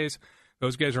Fridays.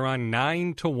 Those guys are on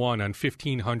 9 to 1 on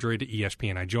 1500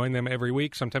 ESPN. I join them every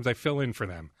week. Sometimes I fill in for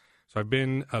them. So I've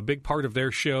been a big part of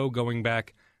their show going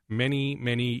back many,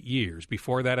 many years.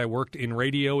 Before that, I worked in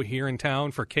radio here in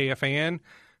town for KFAN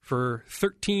for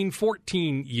 13,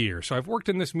 14 years. So I've worked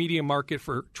in this media market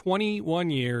for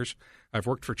 21 years. I've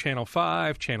worked for Channel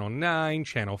 5, Channel 9,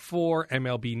 Channel 4,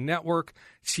 MLB Network,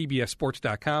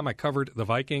 CBSSports.com. I covered the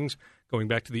Vikings going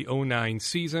back to the 2009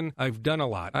 season. I've done a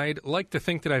lot. I'd like to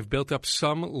think that I've built up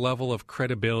some level of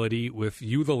credibility with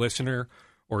you, the listener,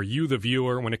 or you, the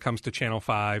viewer, when it comes to Channel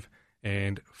 5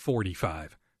 and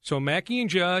 45. So Mackey and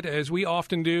Judd, as we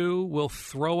often do, will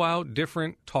throw out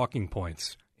different talking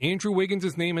points. Andrew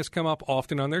Wiggins' name has come up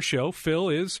often on their show. Phil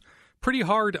is pretty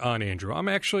hard on Andrew. I'm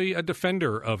actually a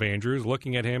defender of Andrew's,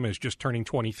 looking at him as just turning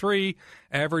 23,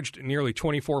 averaged nearly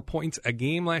 24 points a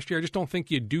game last year. I just don't think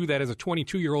you do that as a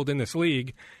 22-year-old in this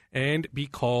league and be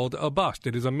called a bust.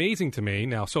 It is amazing to me.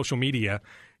 Now, social media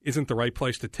isn't the right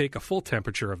place to take a full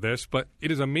temperature of this, but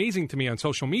it is amazing to me on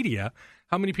social media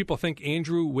how many people think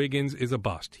Andrew Wiggins is a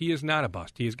bust. He is not a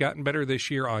bust. He has gotten better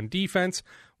this year on defense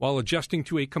while adjusting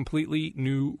to a completely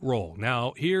new role.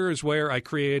 Now, here is where I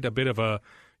created a bit of a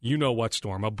you-know-what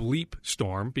storm, a bleep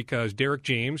storm, because Derek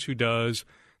James, who does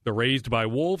the Raised by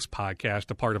Wolves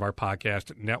podcast, a part of our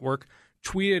podcast network,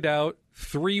 tweeted out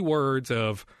 3 words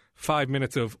of 5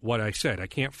 minutes of what I said. I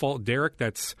can't fault Derek.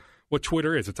 That's what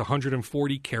Twitter is. It's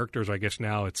 140 characters. I guess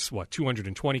now it's,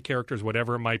 220 characters,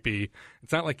 whatever it might be.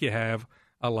 It's not like you have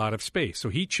a lot of space. So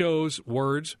he chose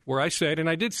words where I said, and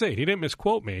I did say it, he didn't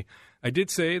misquote me, I did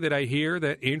say that I hear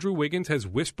that Andrew Wiggins has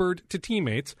whispered to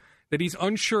teammates that he's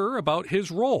unsure about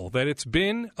his role, that it's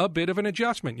been a bit of an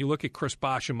adjustment. You look at Chris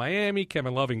Bosh in Miami,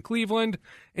 Kevin Love in Cleveland,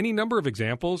 any number of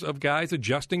examples of guys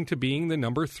adjusting to being the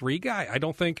number 3 guy. I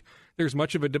don't think there's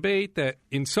much of a debate that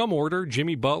in some order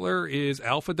Jimmy Butler is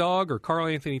alpha dog or Karl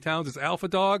Anthony Towns is alpha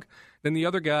dog, then the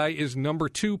other guy is number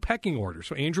 2 pecking order.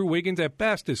 So Andrew Wiggins at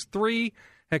best is 3.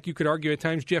 Heck, you could argue at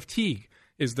times Jeff Teague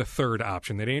is the 3rd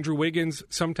option, that Andrew Wiggins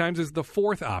sometimes is the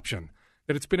 4th option,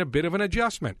 that it's been a bit of an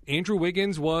adjustment. Andrew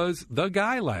Wiggins was the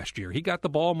guy last year. He got the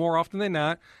ball more often than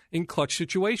not in clutch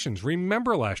situations.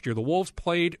 Remember last year, the Wolves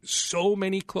played so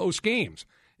many close games.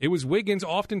 It was Wiggins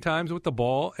oftentimes with the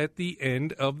ball at the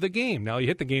end of the game. Now, he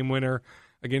hit the game winner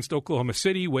against Oklahoma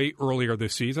City way earlier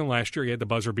this season. Last year, he had the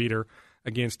buzzer beater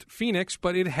against Phoenix,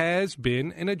 but it has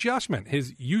been an adjustment.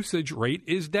 His usage rate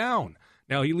is down.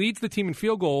 Now, he leads the team in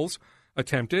field goals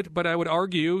attempted, but I would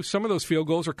argue some of those field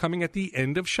goals are coming at the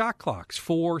end of shot clocks.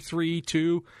 4, 3,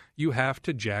 2, you have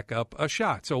to jack up a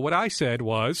shot. So what I said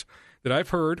was that I've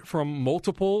heard from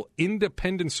multiple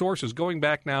independent sources going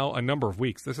back now a number of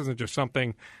weeks. This isn't just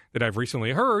something that I've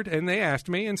recently heard, and they asked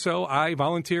me, and so I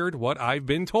volunteered what I've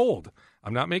been told.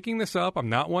 I'm not making this up. I'm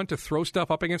not one to throw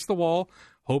stuff up against the wall,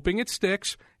 hoping it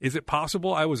sticks. Is it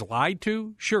possible I was lied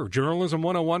to? Sure. Journalism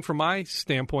 101 from my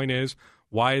standpoint is,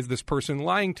 why is this person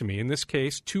lying to me? In this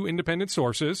case, 2 independent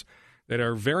sources that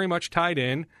are very much tied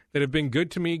in, that have been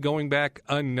good to me going back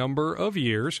a number of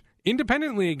years,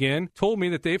 independently again, told me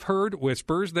that they've heard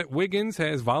whispers that Wiggins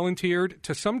has volunteered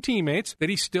to some teammates that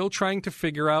he's still trying to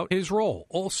figure out his role.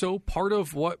 Also, part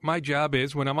of what my job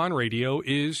is when I'm on radio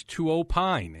is to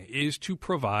opine, is to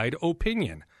provide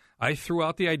opinion. I threw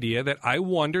out the idea that I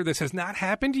wonder, this has not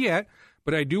happened yet,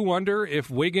 but I do wonder if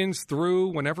Wiggins,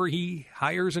 whenever he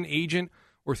hires an agent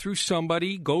or through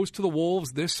somebody, goes to the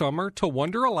Wolves this summer to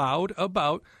wonder aloud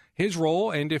about his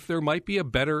role and if there might be a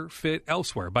better fit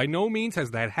elsewhere. By no means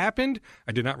has that happened.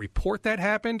 I did not report that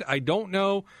happened. I don't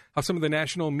know how some of the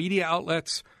national media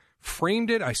outlets framed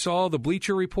it. I saw the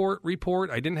Bleacher Report.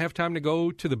 I didn't have time to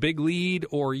go to the Big Lead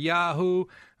or Yahoo.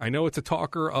 I know it's a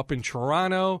talker up in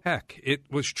Toronto. Heck, it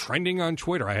was trending on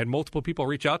Twitter. I had multiple people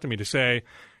reach out to me to say,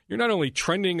 you're not only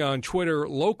trending on Twitter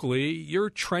locally, you're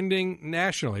trending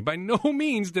nationally. By no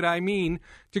means did I mean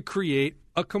to create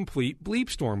a complete bleep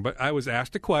storm, but I was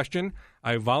asked a question.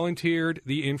 I volunteered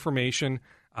the information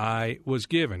I was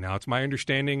given. Now, it's my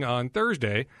understanding on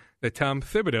Thursday that Tom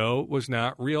Thibodeau was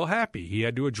not real happy. He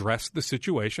had to address the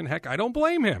situation. Heck, I don't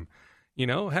blame him.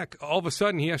 All of a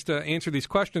sudden he has to answer these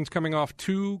questions coming off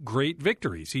 2 great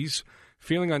victories. He's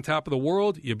feeling on top of the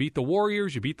world. You beat the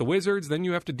Warriors, you beat the Wizards, then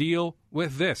you have to deal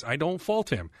with this. I don't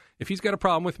fault him. If he's got a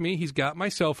problem with me, he's got my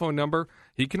cell phone number.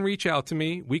 He can reach out to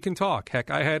me. We can talk. Heck,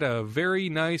 I had a very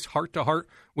nice heart-to-heart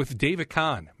with David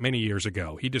Kahn many years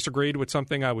ago. He disagreed with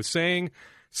something I was saying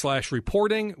 /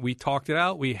 reporting. We talked it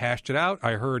out. We hashed it out.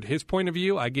 I heard his point of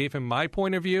view. I gave him my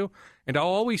point of view. And I'll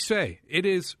always say it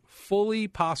is fully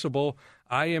possible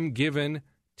I am given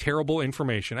terrible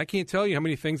information. I can't tell you how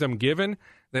many things I'm given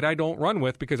that I don't run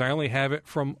with because I only have it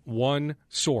from one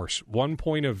source, one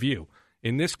point of view.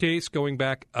 In this case, going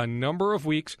back a number of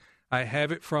weeks, I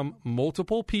have it from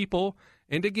multiple people.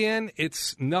 And again,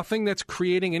 it's nothing that's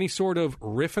creating any sort of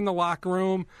riff in the locker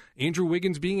room. Andrew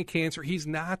Wiggins being a cancer, he's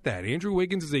not that. Andrew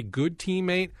Wiggins is a good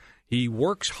teammate. He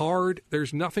works hard.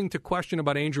 There's nothing to question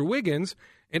about Andrew Wiggins.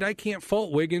 And I can't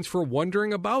fault Wiggins for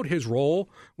wondering about his role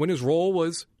when his role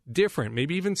was different,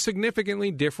 maybe even significantly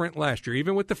different last year.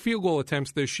 Even with the field goal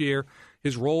attempts this year,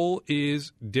 his role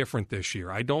is different this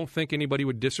year. I don't think anybody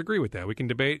would disagree with that. We can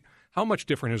debate how much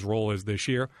different his role is this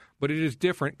year, but it is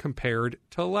different compared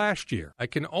to last year. I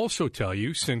can also tell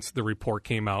you, since the report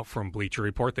came out from Bleacher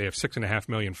Report, they have 6.5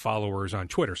 million followers on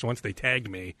Twitter. So once they tagged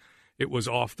me, it was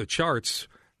off the charts,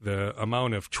 the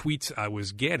amount of tweets I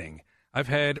was getting. I've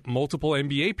had multiple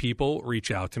NBA people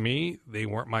reach out to me. They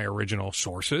weren't my original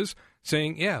sources,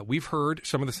 saying, yeah, we've heard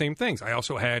some of the same things. I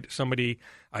also had somebody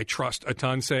I trust a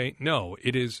ton say, no,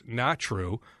 it is not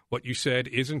true. What you said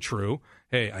isn't true.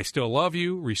 Hey, I still love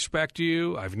you, respect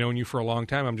you. I've known you for a long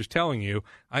time. I'm just telling you,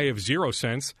 I have zero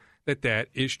sense that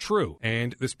is true.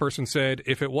 And this person said,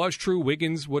 if it was true,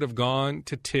 Wiggins would have gone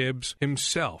to Tibbs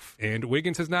himself. And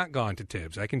Wiggins has not gone to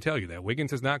Tibbs. I can tell you that.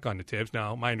 Wiggins has not gone to Tibbs.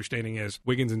 Now, my understanding is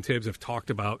Wiggins and Tibbs have talked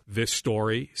about this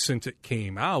story since it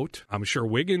came out. I'm sure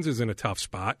Wiggins is in a tough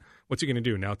spot. What's he going to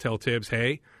do? Now tell Tibbs,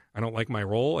 hey, I don't like my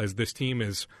role as this team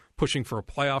is pushing for a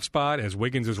playoff spot, as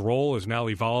Wiggins' role is now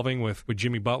evolving with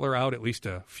Jimmy Butler out at least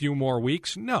a few more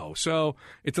weeks? No. So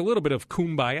it's a little bit of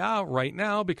kumbaya right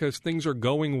now because things are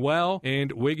going well,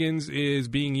 and Wiggins is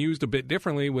being used a bit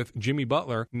differently with Jimmy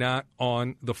Butler not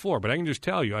on the floor. But I can just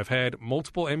tell you, I've had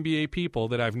multiple NBA people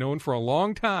that I've known for a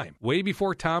long time, way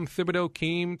before Tom Thibodeau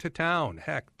came to town.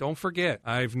 Heck, don't forget,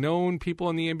 I've known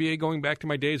people in the NBA going back to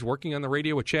my days working on the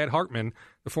radio with Chad Hartman,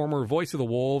 the former voice of the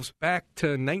Wolves, back to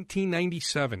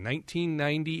 1997,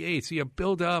 1998. So you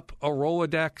build up a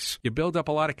Rolodex, you build up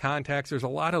a lot of contacts. There's a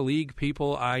lot of league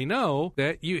people I know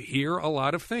that you hear a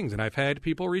lot of things. And I've had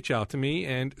people reach out to me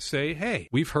and say, hey,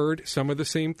 we've heard some of the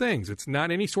same things. It's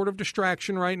not any sort of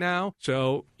distraction right now.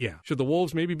 So, yeah, should the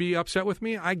Wolves maybe be upset with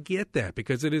me? I get that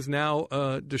because it is now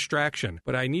a distraction.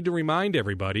 But I need to remind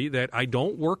everybody that I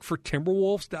don't work for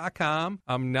Timberwolves.com.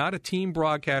 I'm not a team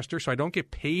broadcaster, so I don't get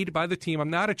paid by the team.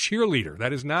 I'm not a cheerleader.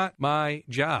 That is not my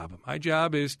job. My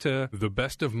job is to the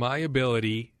best of my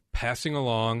ability passing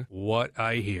along what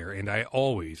I hear. And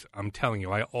I'm telling you,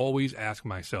 I always ask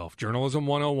myself, Journalism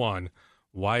 101,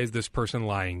 why is this person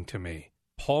lying to me?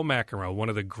 Paul McEnroe, one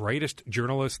of the greatest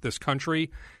journalists this country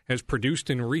has produced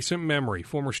in recent memory,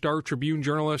 former Star Tribune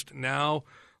journalist, now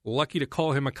lucky to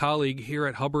call him a colleague here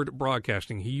at Hubbard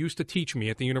Broadcasting. He used to teach me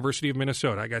at the University of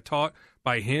Minnesota. I got taught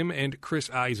by him and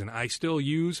Chris Eisen. I still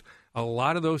use a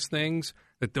lot of those things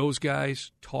that those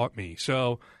guys taught me.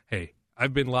 So, hey,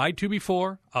 I've been lied to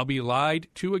before. I'll be lied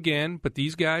to again. But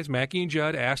these guys, Mackie and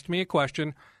Judd, asked me a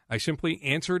question. I simply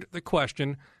answered the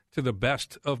question to the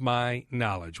best of my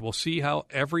knowledge. We'll see how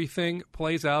everything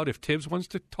plays out. If Tibbs wants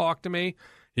to talk to me,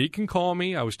 he can call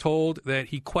me. I was told that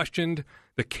he questioned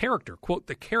the character, quote,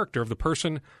 the character of the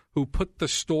person who put the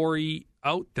story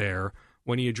out there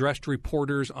when he addressed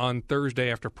reporters on Thursday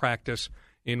after practice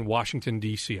in Washington,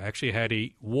 D.C. I actually had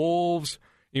a Wolves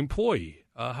employee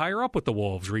higher up with the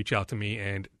Wolves reach out to me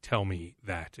and tell me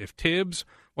that. If Tibbs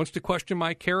wants to question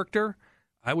my character,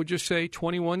 I would just say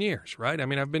 21 years, right? I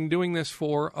mean, I've been doing this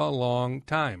for a long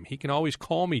time. He can always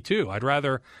call me, too. I'd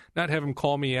rather not have him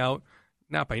call me out,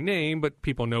 not by name, but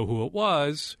people know who it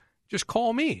was. Just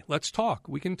call me. Let's talk.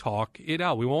 We can talk it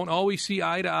out. We won't always see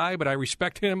eye to eye, but I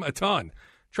respect him a ton.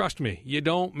 Trust me, you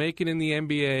don't make it in the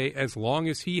NBA as long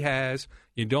as he has.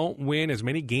 You don't win as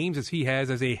many games as he has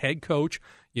as a head coach.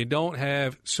 You don't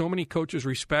have so many coaches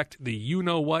respect the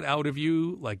you-know-what out of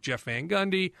you, like Jeff Van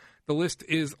Gundy. The list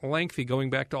is lengthy, going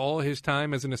back to all his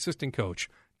time as an assistant coach,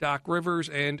 Doc Rivers,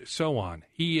 and so on.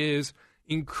 He is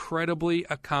incredibly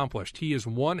accomplished. He is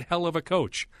one hell of a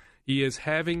coach. He is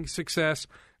having success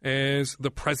as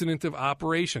the president of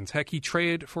operations. Heck, he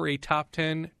traded for a top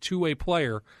 10 two-way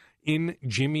player in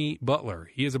Jimmy Butler.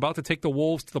 He is about to take the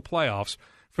Wolves to the playoffs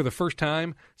for the first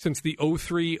time since the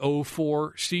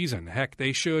 03-04 season. Heck,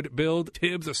 they should build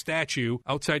Tibbs a statue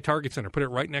outside Target Center, put it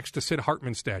right next to Sid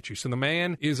Hartman's statue. So the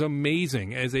man is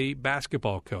amazing as a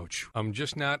basketball coach. I'm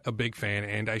just not a big fan,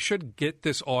 and I should get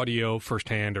this audio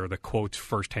firsthand, or the quotes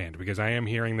firsthand, because I am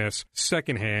hearing this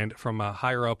secondhand from a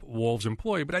higher-up Wolves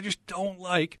employee, but I just don't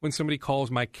like when somebody calls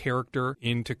my character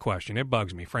into question. It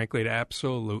bugs me. Frankly, it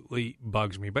absolutely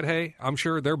bugs me. But hey, I'm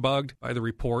sure they're bugged by the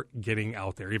report getting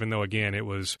out there, even though, again, it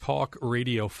was talk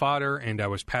radio fodder, and I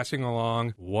was passing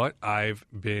along what I've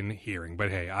been hearing. But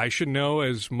hey, I should know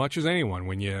as much as anyone.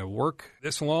 When you work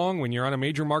this long, when you're on a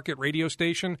major market radio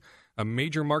station, a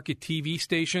major market TV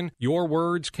station, your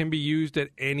words can be used at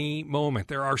any moment.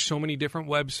 There are so many different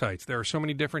websites. There are so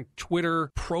many different Twitter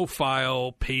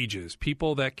profile pages,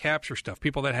 people that capture stuff,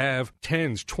 people that have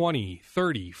 10s, 20,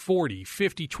 30, 40,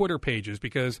 50 Twitter pages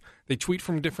because they tweet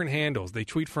from different handles. They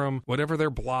tweet from whatever their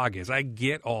blog is. I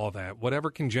get all that. Whatever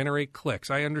can generate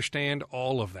clicks. I understand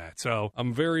all of that. So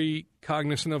I'm very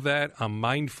cognizant of that. I'm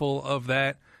mindful of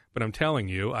that. But I'm telling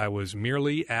you, I was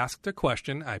merely asked a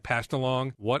question. I passed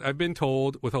along what I've been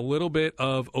told with a little bit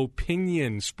of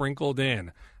opinion sprinkled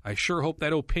in. I sure hope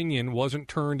that opinion wasn't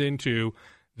turned into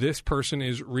this person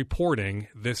is reporting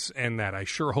this and that. I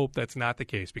sure hope that's not the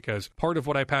case, because part of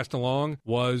what I passed along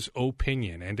was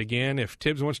opinion. And again, if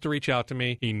Tibbs wants to reach out to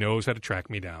me, he knows how to track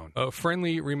me down. A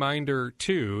friendly reminder,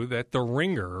 too, that The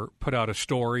Ringer put out a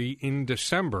story in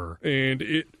December, and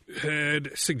it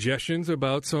had suggestions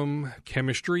about some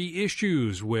chemistry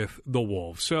issues with the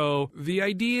Wolves. So the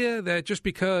idea that just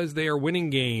because they are winning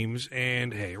games,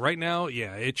 and hey, right now,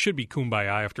 yeah, it should be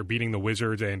kumbaya after beating the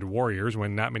Wizards and Warriors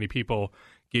when not many people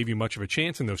gave you much of a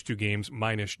chance in those two games,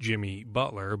 minus Jimmy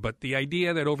Butler. But the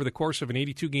idea that over the course of an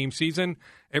 82-game season,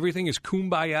 everything is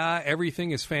kumbaya,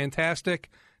 everything is fantastic,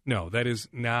 no, that is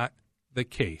not the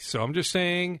case. So I'm just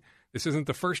saying, this isn't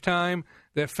the first time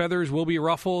that feathers will be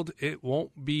ruffled. It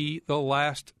won't be the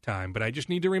last time. But I just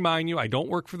need to remind you, I don't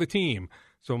work for the team.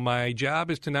 So my job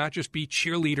is to not just be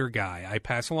cheerleader guy. I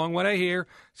pass along what I hear.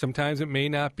 Sometimes it may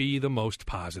not be the most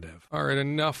positive. All right,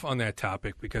 enough on that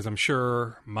topic, because I'm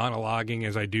sure, monologuing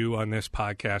as I do on this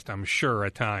podcast, I'm sure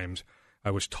at times I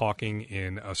was talking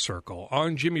in a circle.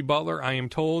 On Jimmy Butler, I am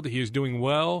told he is doing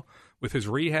well with his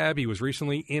rehab. He was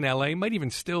recently in L.A., might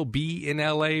even still be in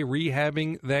L.A.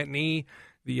 rehabbing that knee.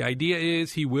 The idea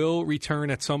is he will return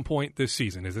at some point this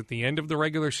season. Is it the end of the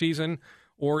regular season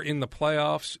or in the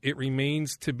playoffs? It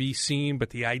remains to be seen, but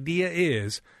the idea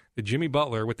is that Jimmy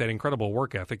Butler, with that incredible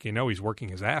work ethic, you know he's working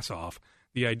his ass off,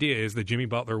 the idea is that Jimmy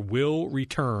Butler will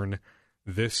return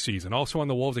this season. Also on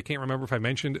the Wolves, I can't remember if I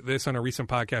mentioned this on a recent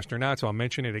podcast or not, so I'll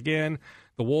mention it again.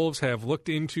 The Wolves have looked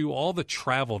into all the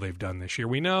travel they've done this year.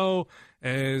 We know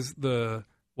as the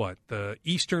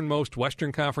easternmost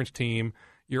Western Conference team,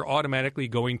 you're automatically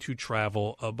going to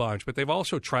travel a bunch, but they've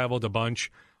also traveled a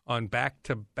bunch on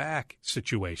back-to-back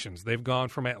situations. They've gone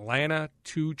from Atlanta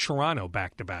to Toronto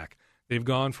back-to-back. They've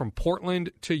gone from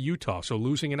Portland to Utah, so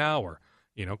losing an hour,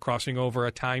 crossing over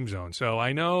a time zone. So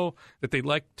I know that they'd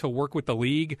like to work with the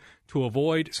league to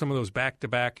avoid some of those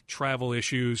back-to-back travel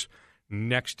issues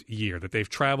next year, that they've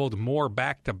traveled more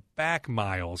back-to-back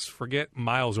miles, forget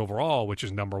miles overall, which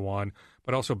is number one,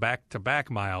 but also back-to-back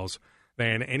miles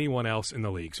than anyone else in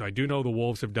the league. So I do know the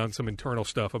Wolves have done some internal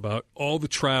stuff about all the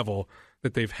travel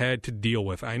that they've had to deal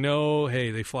with. I know,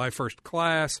 hey, they fly first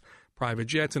class, private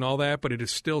jets and all that, but it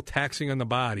is still taxing on the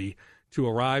body to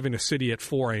arrive in a city at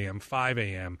 4 a.m., 5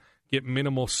 a.m., get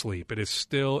minimal sleep. It is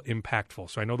still impactful.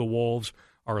 So I know the Wolves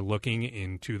are looking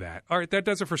into that. All right, that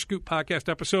does it for Scoop Podcast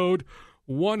episode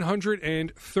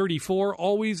 134.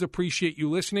 Always appreciate you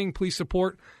listening. Please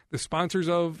support the sponsors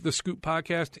of the Scoop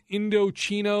Podcast,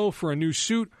 Indochino, for a new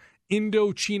suit,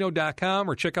 Indochino.com,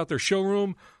 or check out their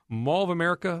showroom, Mall of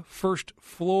America, first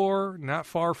floor, not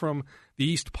far from the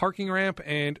East parking ramp,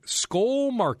 and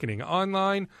Skoll Marketing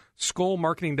online,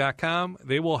 skollmarketing.com.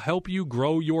 They will help you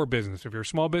grow your business. If you're a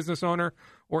small business owner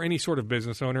or any sort of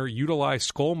business owner, utilize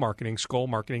Skoll Marketing,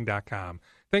 skollmarketing.com.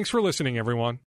 Thanks for listening, everyone.